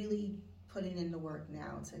I'm really putting in the work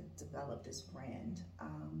now to develop this brand.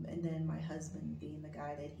 And then my husband, being the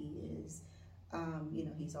guy that he is, you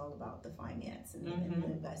know, he's all about the finance and the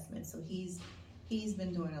investment. So he's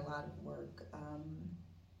been doing a lot of work,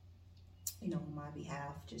 you know, on my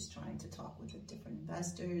behalf, just trying to talk with the different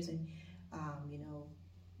investors. And, you know,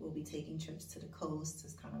 we'll be taking trips to the coast.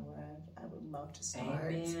 Is kind of where I would love to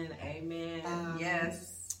start. Amen.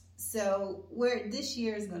 Yes. So this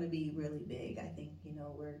year is going to be really big. I think, you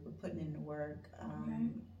know, we're putting in the work.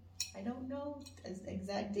 I don't know the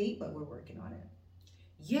exact date, but we're working on it.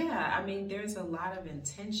 Yeah, I mean, there's a lot of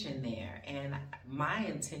intention there, and my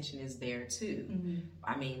intention is there too. Mm-hmm.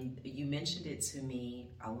 I mean, you mentioned it to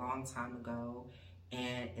me a long time ago,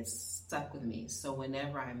 and it's stuck with me. So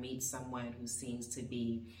whenever I meet someone who seems to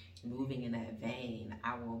be moving in that vein,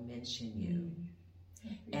 I will mention you. Mm-hmm.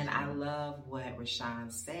 And I love what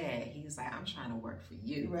Rashawn said. He's like, I'm trying to work for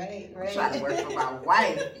you. Right. I'm trying to work for my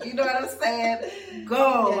wife. You know what I'm saying?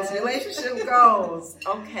 Goals, Yes. relationship goals.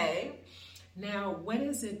 Okay. Now, what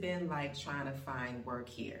has it been like trying to find work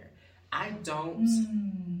here? I don't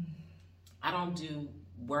do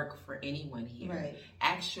work for anyone here. Right.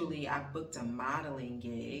 Actually, I booked a modeling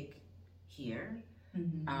gig here.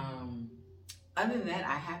 Mm-hmm. Other than that,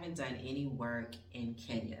 I haven't done any work in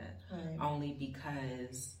Kenya, Right. only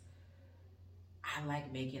because I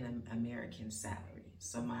like making an American salary.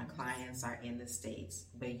 So my clients are in the States,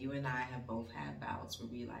 but you and I have both had bouts where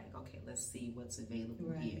we like, okay, let's see what's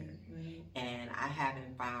available here. Right. And I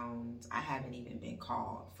haven't even been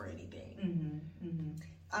called for anything.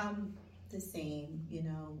 The same,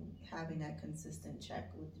 having that consistent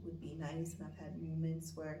check would be nice. And I've had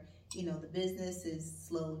moments where, the business is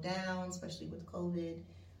slowed down, especially with COVID,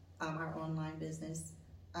 our online business.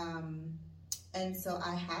 And so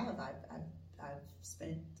I've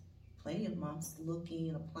spent plenty of months looking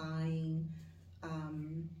and applying.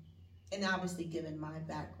 And obviously, given my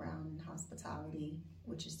background in hospitality,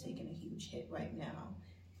 which is taking a huge hit right now,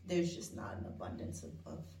 there's just not an abundance of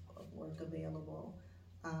work available.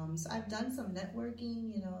 So I've done some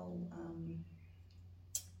networking,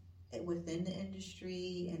 within the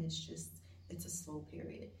industry, and it's a slow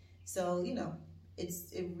period. So,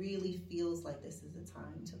 it really feels like this is a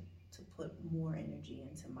time to put more energy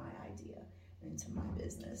into my idea, into my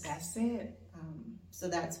business. That's it. So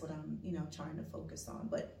that's what I'm, trying to focus on.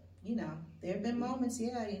 But, there have been moments,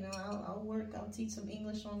 I'll work, I'll teach some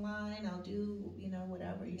English online, I'll do,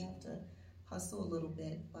 whatever. You have to hustle a little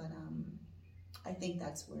bit, but I think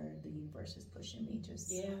that's where the universe is pushing me.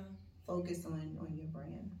 Just focus on your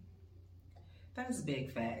brand. That's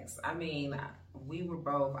big facts. I mean, we were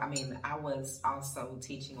both, I was also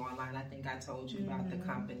teaching online. I think I told you about the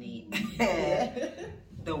company.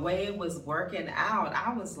 The way it was working out,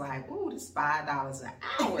 I was like, ooh, this $5 an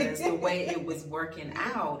hour is the way it was working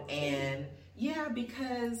out. And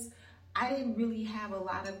because I didn't really have a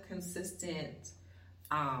lot of consistent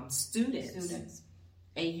students.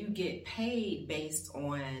 And you get paid based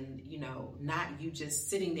on, not you just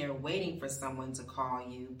sitting there waiting for someone to call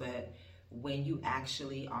you, but when you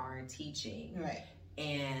actually are teaching. Right.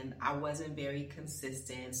 And I wasn't very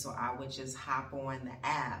consistent, so I would just hop on the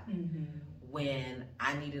app when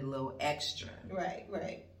I needed a little extra.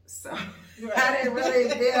 Right. So I didn't really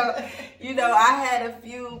feel, I had a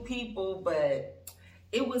few people, but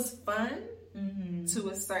it was fun. To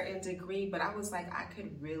a certain degree, but I was like, I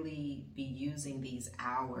could really be using these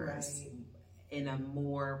hours in a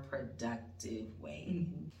more productive way.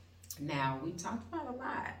 Now, we talked about a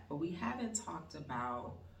lot, but we haven't talked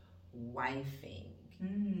about wifing.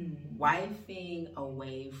 Wifing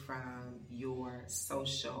away from your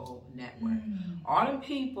social network. All the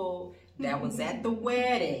people that was at the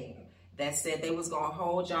wedding that said they was going to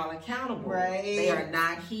hold y'all accountable. Right. They are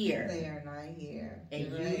not here.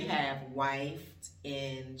 And you have wifed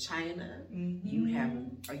in China.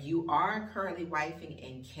 You are currently wifing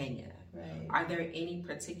in Kenya. Right. Are there any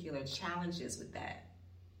particular challenges with that?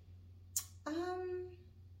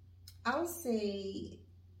 I would say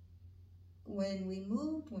when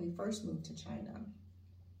we first moved to China,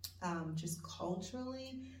 just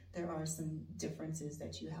culturally, there are some differences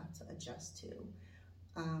that you have to adjust to.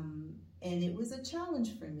 And it was a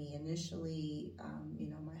challenge for me initially.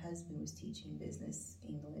 My husband was teaching business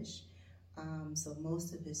English. So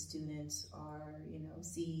most of his students are,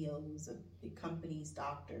 CEOs of big companies,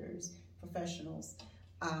 doctors, professionals.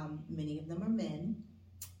 Many of them are men.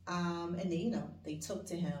 And they took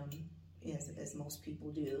to him as most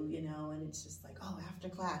people do, and it's just like, oh, after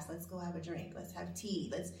class, let's go have a drink. Let's have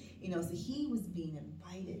tea. So he was being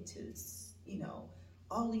invited to,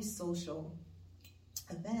 all these social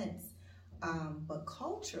events. But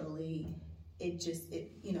culturally,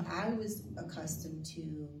 I was accustomed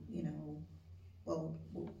to,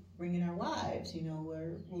 bringing our wives,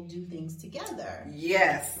 where we'll do things together.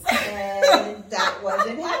 Yes. And that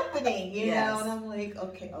wasn't happening, Yes. and I'm like,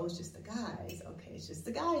 okay, it's just the guys. Okay, it's just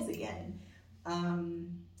the guys again.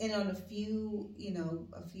 And on a few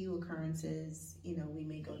occurrences, we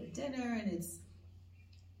may go to dinner and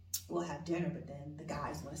we'll have dinner, but then the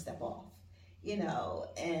guys want to step off.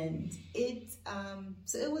 And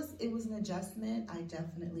so it was an adjustment. I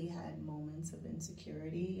definitely had moments of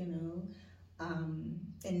insecurity,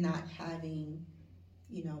 and not having,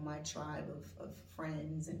 my tribe of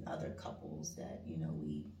friends and other couples that,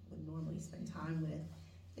 we would normally spend time with.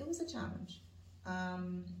 It was a challenge.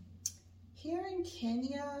 Here in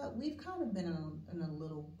Kenya, we've kind of been in a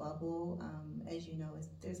little bubble. As you know,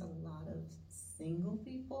 there's a lot of single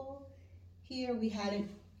people here. We haven't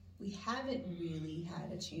really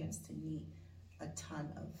had a chance to meet a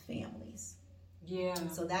ton of families. Yeah.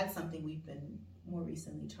 So that's something we've been more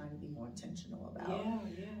recently trying to be more intentional about.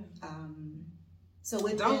 Yeah. So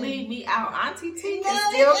don't leave me out. Auntie T No,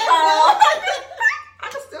 can still come. I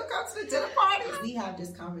can still come to the dinner parties. We have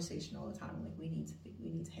this conversation all the time. Like we need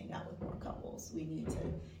to hang out with more couples. We need to.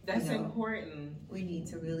 That's important. We need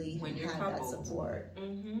to really have that support.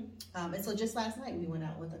 Mm-hmm. And so just last night we went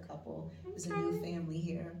out with a couple. There's a new family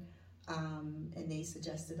here, and they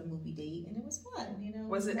suggested a movie date, and it was fun.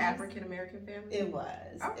 Was it African American family? It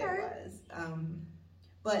was. Okay. It was.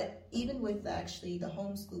 But even with actually the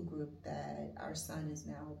homeschool group that our son is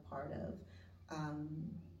now a part of,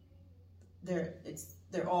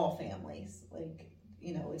 they're all families. Like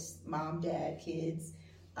it's mom, dad, kids.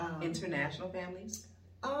 International families?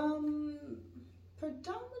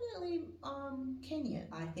 Predominantly Kenyan.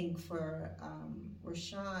 I think for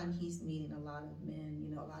Rashawn, he's meeting a lot of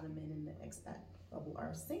men. A lot of men in the expat bubble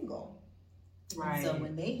are single. Right. And so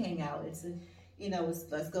when they hang out, it's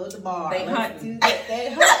let's go to the bar. They hunt. They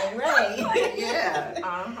hunt, right? Yeah.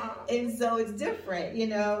 Uh-huh. And so it's different,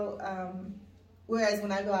 whereas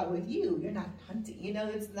when I go out with you, you're not hunting.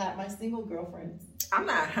 It's not my single girlfriend. I'm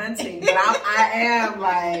not hunting, but I am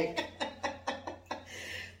like.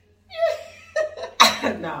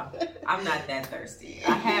 No, I'm not that thirsty.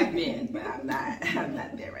 I have been, but I'm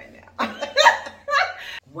not there right now.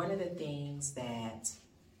 One of the things that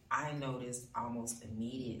I noticed almost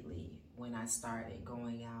immediately when I started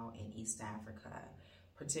going out in East Africa,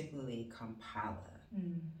 particularly Kampala,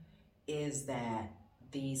 is that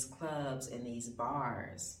these clubs and these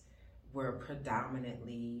bars were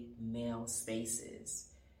predominantly male spaces.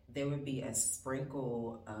 There would be a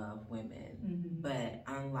sprinkle of women, but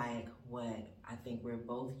unlike what I think we're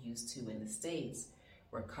both used to in the States,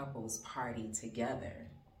 where couples party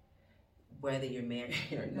together, whether you're married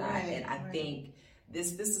or not. Right, and I think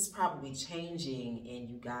this is probably changing in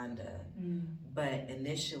Uganda, but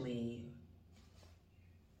initially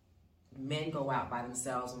men go out by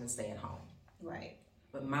themselves, women stay at home. Right.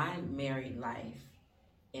 But my married life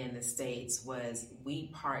in the States was we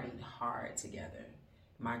partied hard together.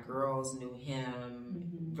 My girls knew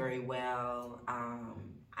him very well.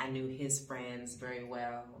 I knew his friends very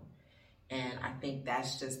well. And I think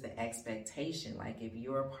that's just the expectation. Like if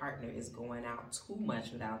your partner is going out too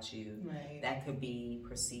much without you, that could be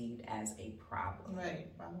perceived as a problem.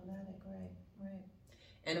 Right. Problematic. Right.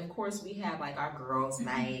 And of course we have like our girls'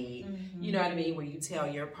 night, you know what I mean? Where you tell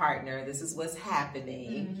your partner, this is what's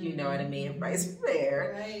happening, you know what I mean? Everybody's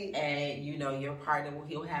fair. Right. And your partner,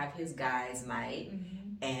 he'll have his guys' night.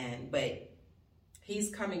 But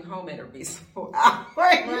he's coming home at a reasonable hour.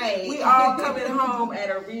 Right. We all coming home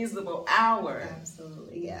at a reasonable hour.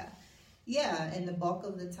 Absolutely, yeah. Yeah, and the bulk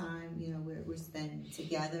of the time, we're spent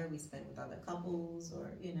together. We spend with other couples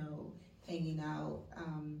or, hanging out.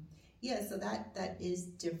 So that is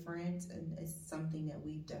different, and it's something that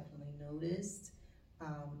we've definitely noticed.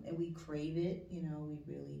 And we crave it, we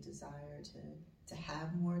really desire to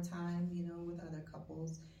have more time, with other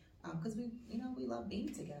couples. Because we love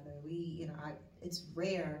being together. It's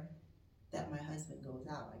rare that my husband goes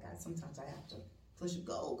out. Like sometimes I have to push him,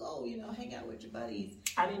 go, hang out with your buddies.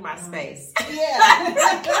 I need my space.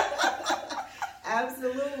 Yeah,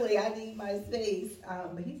 absolutely. I need my space.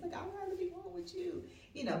 But he's like, I'd rather be home with you.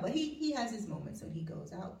 But he has his moments when he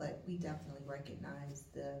goes out. But we definitely recognize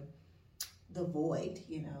the void.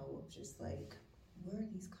 Just like where are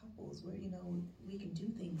these couples? Where we can do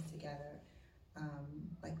things together.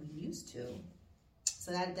 Like we used to.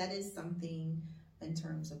 So that is something in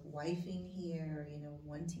terms of wifing here,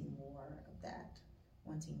 wanting more of that,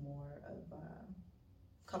 wanting more of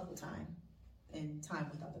couple time and time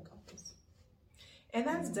with other couples. And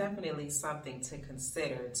that's definitely something to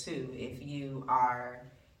consider too, if you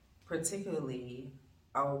are particularly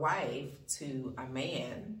a wife to a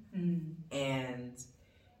man and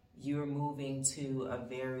you're moving to a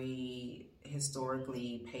very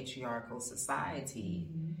historically patriarchal society.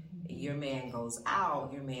 Your man goes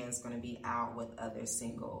out, your man's going to be out with other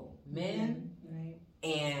single men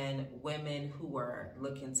and women who are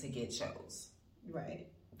looking to get chose. Right.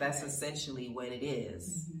 That's essentially what it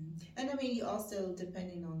is. And I mean, you also,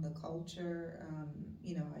 depending on the culture,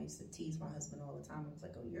 I used to tease my husband all the time. I was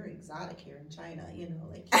like, oh, you're exotic here in China,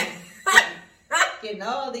 like getting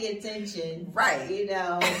all the attention, right? You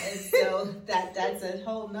know, and so that's a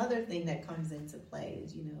whole nother thing that comes into play.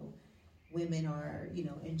 Is, you know, women are, you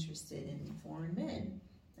know, interested in foreign men,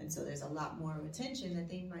 and so there's a lot more attention that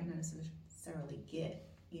they might not necessarily get,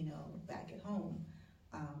 you know, back at home.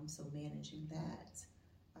 So managing that,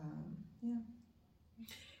 yeah.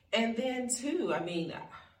 And then too, I mean,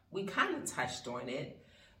 we kind of touched on it,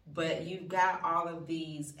 but you've got all of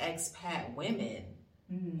these expat women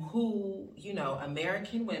who, you know,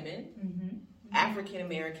 American women, African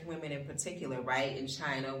American women in particular, right, in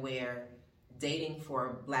China, where dating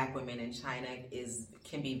for Black women in China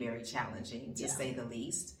can be very challenging, to say the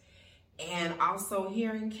least. And also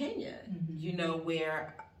here in Kenya, you know,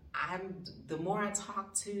 where the more I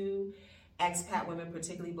talk to expat women,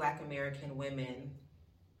 particularly Black American women,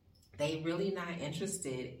 they really not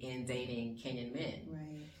interested in dating Kenyan men.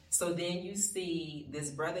 Right. So then you see this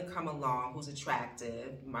brother come along who's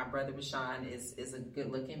attractive. My brother Rashawn is a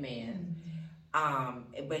good looking man.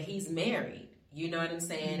 But he's married. You know what I'm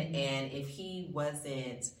saying? And if he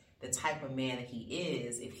wasn't the type of man that he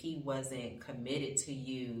is, if he wasn't committed to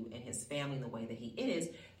you and his family the way that he is,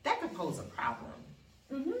 that could pose a problem.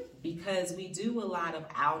 Because we do a lot of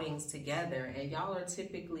outings together, and y'all are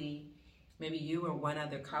typically, maybe you or one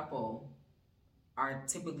other couple are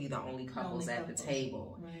typically the only couples at the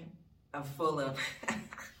table, right, full of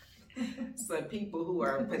some people who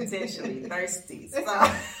are potentially thirsty. So,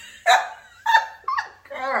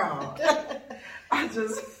 girl, I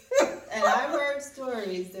just... And I've heard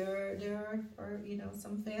stories. There are, you know,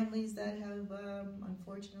 some families that have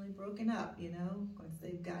unfortunately broken up, you know, once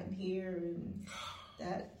they've gotten here, and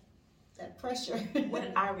that pressure.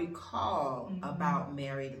 What I recall about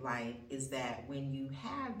married life is that when you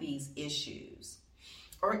have these issues,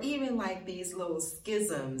 or even like these little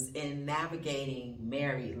schisms in navigating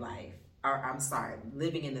married life, or I'm sorry,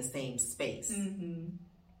 living in the same space,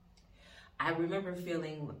 I remember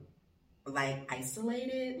feeling like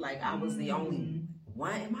isolated, like I was the only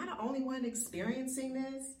one. Am I the only one experiencing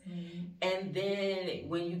this? And then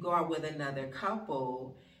when you go out with another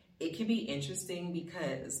couple, it can be interesting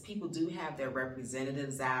because people do have their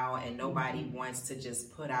representatives out, and nobody wants to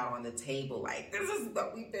just put out on the table like, this is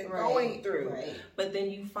what we've been going through. Right. But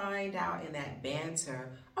then you find out in that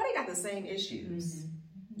banter, oh, they got the same issues.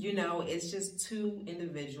 You know, it's just two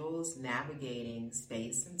individuals navigating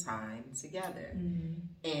space and time together.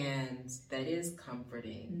 And that is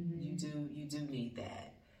comforting. You do need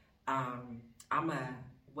that.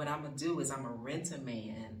 What I'm gonna do is I'm gonna rent a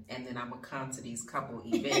man, and then I'm gonna come to these couple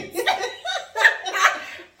events,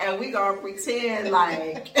 and we gonna pretend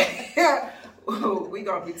like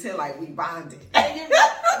we bonded.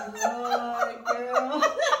 Lord, girl.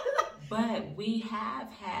 But we have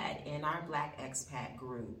had in our Black expat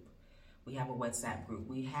group, we have a WhatsApp group.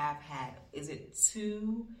 We have had, is it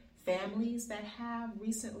 2 families that have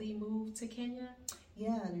recently moved to Kenya?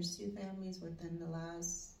 Yeah, there's 2 families within the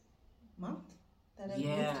last month that have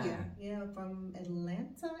moved here. Yeah, from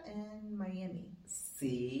Atlanta and Miami.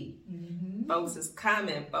 See? Folks is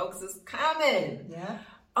coming. Yeah.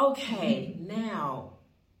 Okay, now,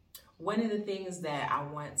 one of the things that I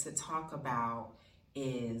want to talk about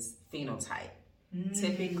is phenotype.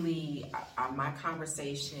 Typically, my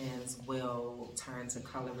conversations will turn to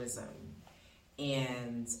colorism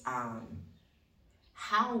and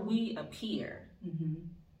how we appear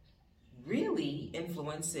really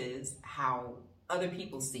influences how other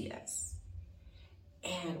people see us.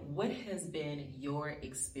 And what has been your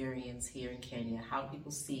experience here in Kenya? How do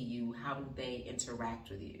people see you? How do they interact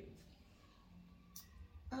with you?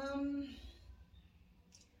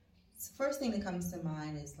 First thing that comes to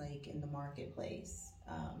mind is like in the marketplace.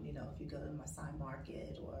 You know, if you go to Maasai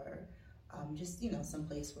Market or just, you know, some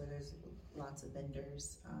place where there's lots of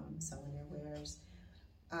vendors selling their wares.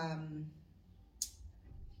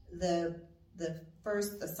 The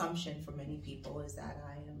first assumption for many people is that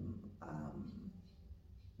I am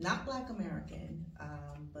not Black American,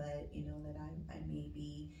 but, you know, that I may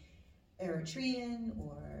be Eritrean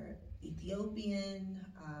or Ethiopian.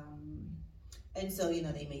 And so, you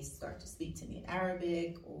know, they may start to speak to me in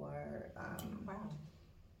Arabic or,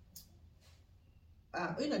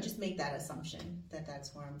 you know, just make that assumption that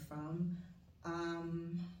that's where I'm from.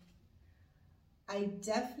 I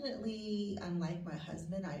definitely, unlike my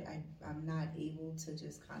husband, I'm not able to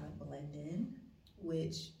just kind of blend in,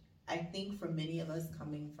 which I think for many of us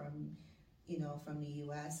coming from, you know, from the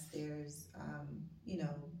U.S., there's, you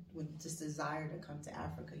know, with this desire to come to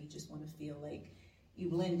Africa, you just want to feel like you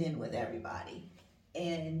blend in with everybody.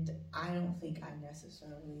 And I don't think I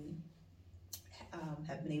necessarily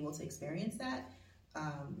have been able to experience that.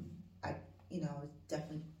 I, you know,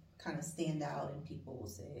 definitely kind of stand out, and people will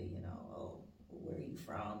say, oh, where are you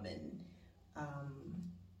from?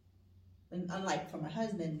 And unlike for my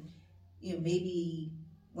husband, maybe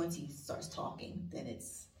once he starts talking, then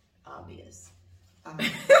it's obvious. And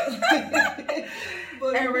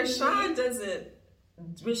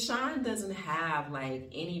Rashawn doesn't have like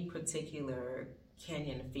any particular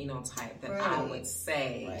Kenyan phenotype that I would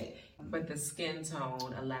say, but the skin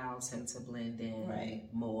tone allows him to blend in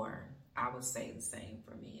more. I would say the same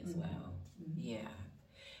for me as well. Yeah.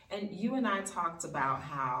 And you and I talked about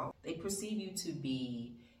how they perceive you to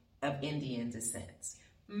be of Indian descent.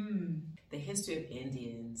 The history of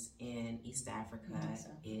Indians in East Africa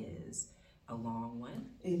is a long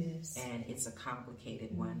one. It is. And it's a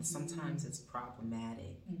complicated one. Sometimes it's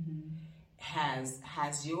problematic.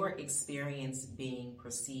 Has your experience being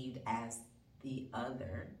perceived as the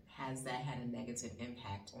other, has that had a negative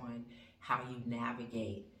impact on how you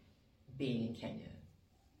navigate being in Kenya?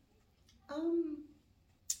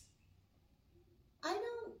 I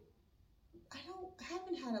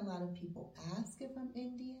haven't had a lot of people ask if I'm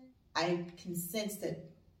Indian. I can sense that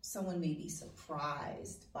someone may be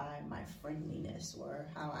surprised by my friendliness or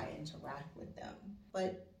how I interact with them.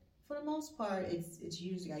 But for the most part, it's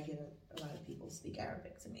usually I get a lot of people speak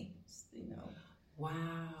Arabic to me, Wow.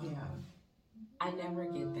 Yeah. I never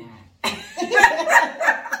get that.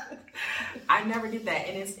 I never get that.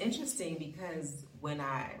 And it's interesting because when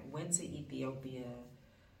I went to Ethiopia,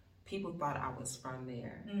 people thought I was from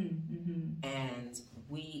there. And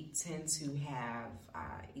we tend to have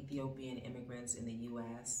Ethiopian immigrants in the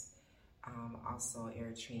U.S., also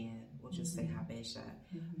Eritrean, we'll just say Habesha,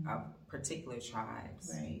 particular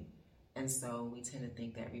tribes. Right. And so we tend to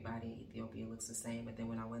think that everybody in Ethiopia looks the same. But then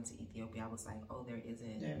when I went to Ethiopia, I was like, oh, there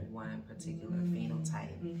isn't one particular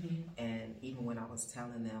phenotype. And even when I was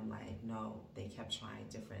telling them, like, no, they kept trying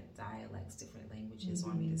different dialects, different languages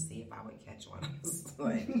on me to see if I would catch one. I was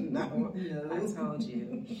like, no, I told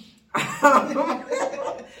you.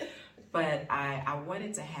 But I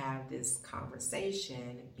wanted to have this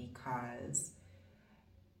conversation because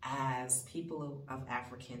as people of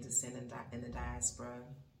African descent in the diaspora,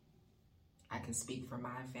 I can speak for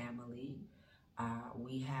my family.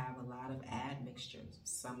 We have a lot of admixtures,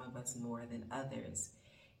 some of us more than others.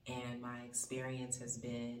 And my experience has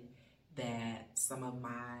been that some of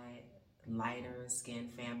my lighter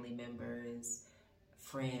skinned family members,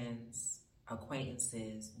 friends,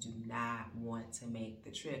 acquaintances do not want to make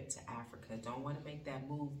the trip to Africa, don't want to make that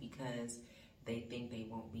move because they think they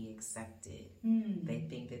won't be accepted. They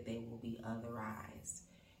think that they will be otherized.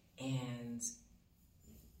 And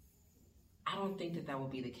I don't think that will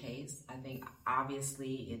be the case. I think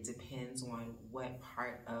obviously it depends on what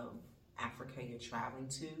part of Africa you're traveling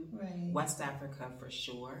to. Right. West Africa for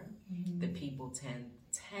sure. The people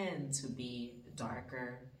tend to be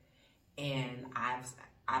darker. And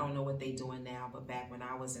I don't know what they're doing now, but back when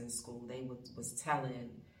I was in school, they was telling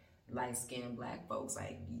light-skinned black folks,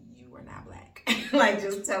 like, you are not black. Like,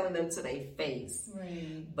 just telling them to their face.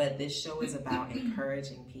 Right. But this show is about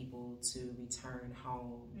encouraging people to return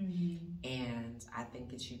home. And I think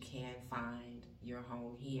that you can find your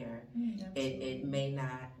home here. It may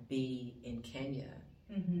not be in Kenya,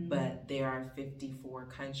 but there are 54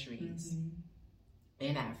 countries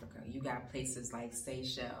in Africa. You got places like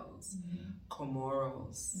Seychelles,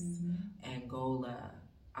 Comoros, Angola.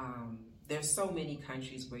 There's so many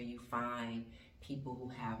countries where you find people who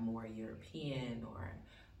have more European or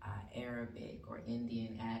Arabic or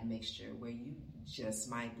Indian admixture, where you just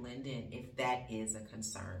might blend in if that is a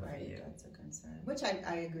concern for you. That's a concern, which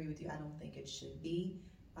I agree with you. I don't think it should be.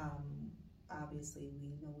 Obviously,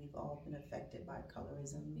 we've all been affected by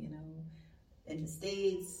colorism, in the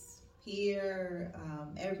States, here,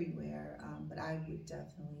 everywhere. But I would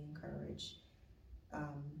definitely encourage,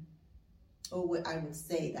 or what I would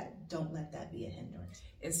say, that don't let that be a hindrance.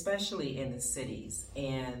 Especially in the cities.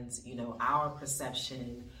 And, our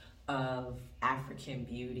perception of African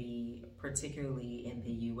beauty, particularly in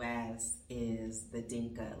the U.S., is the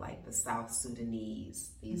Dinka, like the South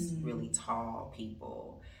Sudanese, these really tall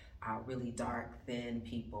people, really dark, thin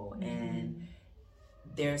people. And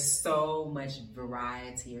there's so much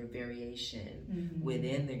variety or variation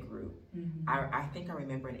within the group. I think I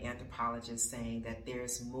remember an anthropologist saying that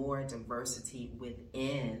there's more diversity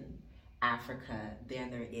within Africa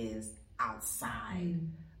than there is outside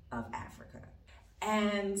of Africa.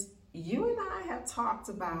 And you and I have talked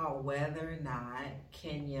about whether or not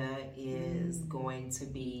Kenya is going to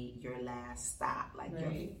be your last stop, like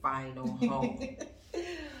your final home.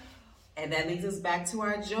 And that leads us back to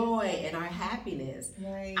our joy and our happiness.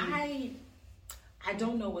 Right. I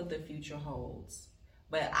don't know what the future holds,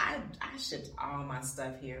 But I shipped all my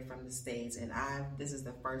stuff here from the States, and this is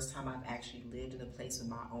the first time I've actually lived in a place with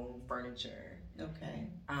my own furniture. Okay.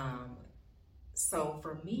 So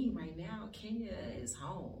for me right now, Kenya is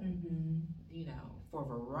home, you know, for a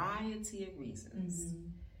variety of reasons.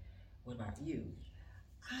 What about you?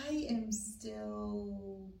 I am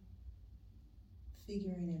still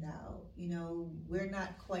figuring it out. You know, we're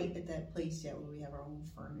not quite at that place yet where we have our own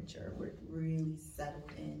furniture. We're really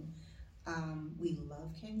settled in. We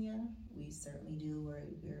love Kenya. We certainly do.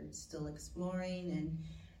 We're still exploring and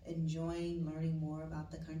enjoying learning more about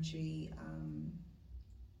the country.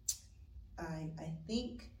 I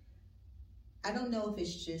think, I don't know if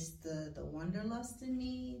it's just the wanderlust in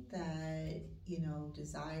me that, you know,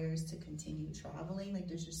 desires to continue traveling. Like,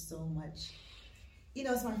 there's just so much, you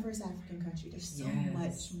know, it's my first African country. There's so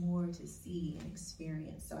much more to see and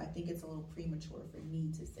experience. So I think it's a little premature for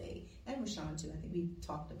me to say, and Rashawn too, I think we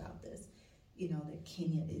talked about this, you know, that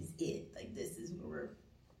Kenya is it. Like, this is where we're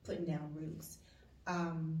putting down roots.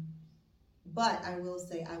 But I will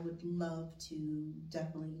say I would love to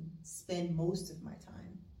definitely spend most of my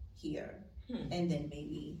time here and then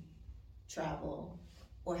maybe travel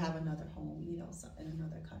or have another home, you know, in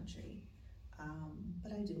another country.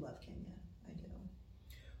 But I do love Kenya. I do.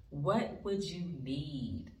 What would you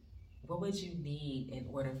need? What would you need in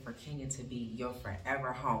order for Kenya to be your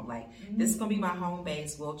forever home? Like, this is going to be my home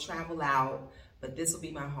base. We'll travel out, but this will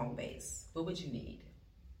be my home base. What would you need?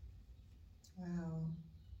 Wow.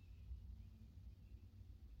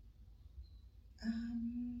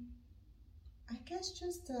 I guess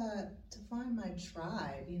just to find my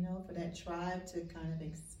tribe, you know, for that tribe to kind of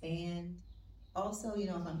expand. Also, you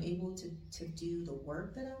know, if I'm able to do the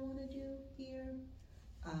work that I want to do here,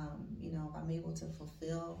 you know, if I'm able to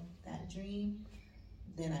fulfill that dream,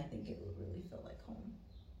 then I think it would really feel like home.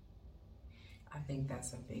 I think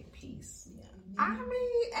that's a big piece. Yeah. I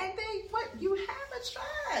mean, and then what? You have a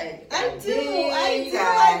tribe. I do. I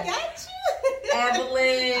got you.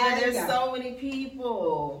 Evelyn, there's so many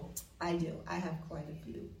people. I do. I have quite a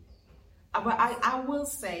few. But I will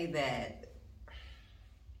say that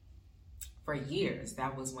for years,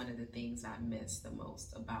 that was one of the things I missed the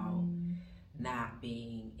most about not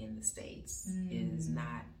being in the States, is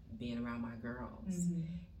not being around my girls.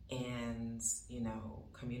 And, you know,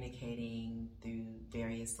 communicating through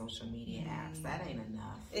various social media apps. That ain't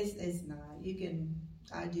enough. It's not.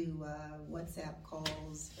 I do WhatsApp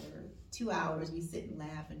calls for 2 hours. We sit and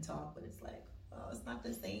laugh and talk, but it's like, oh, it's not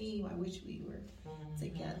the same. I wish we were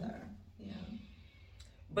together. Yeah.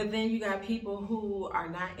 But then you got people who are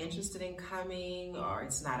not interested in coming, or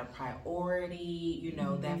it's not a priority. You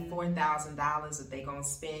know, that $4,000 that they're going to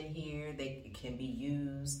spend here, they can be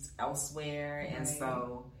used elsewhere. Right. And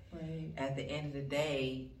so at the end of the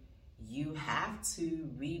day, you have to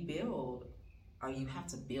rebuild, or you have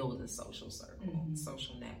to build a social circle,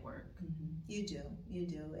 social network. You do.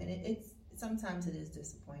 And it's sometimes it is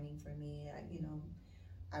disappointing for me.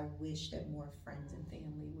 I wish that more friends and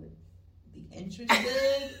family would be interested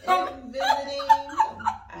in visiting.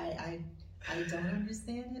 I don't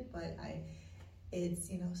understand it, but it's,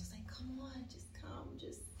 you know, it's just like, come on, just come,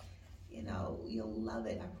 you know, you'll love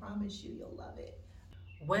it. I promise you, you'll love it.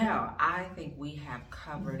 Well, I think we have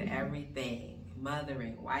covered everything.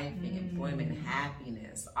 Mothering, wifing, employment,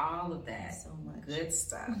 happiness, all of that. So much. Good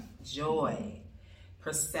stuff. Joy,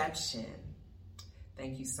 perception.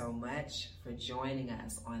 Thank you so much for joining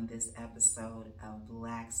us on this episode of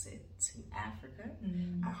Blaxit to Africa.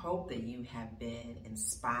 I hope that you have been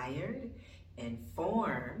inspired,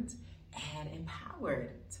 informed, and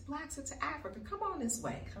empowered to Blaxit to Africa. Come on this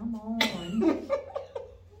way. Come on.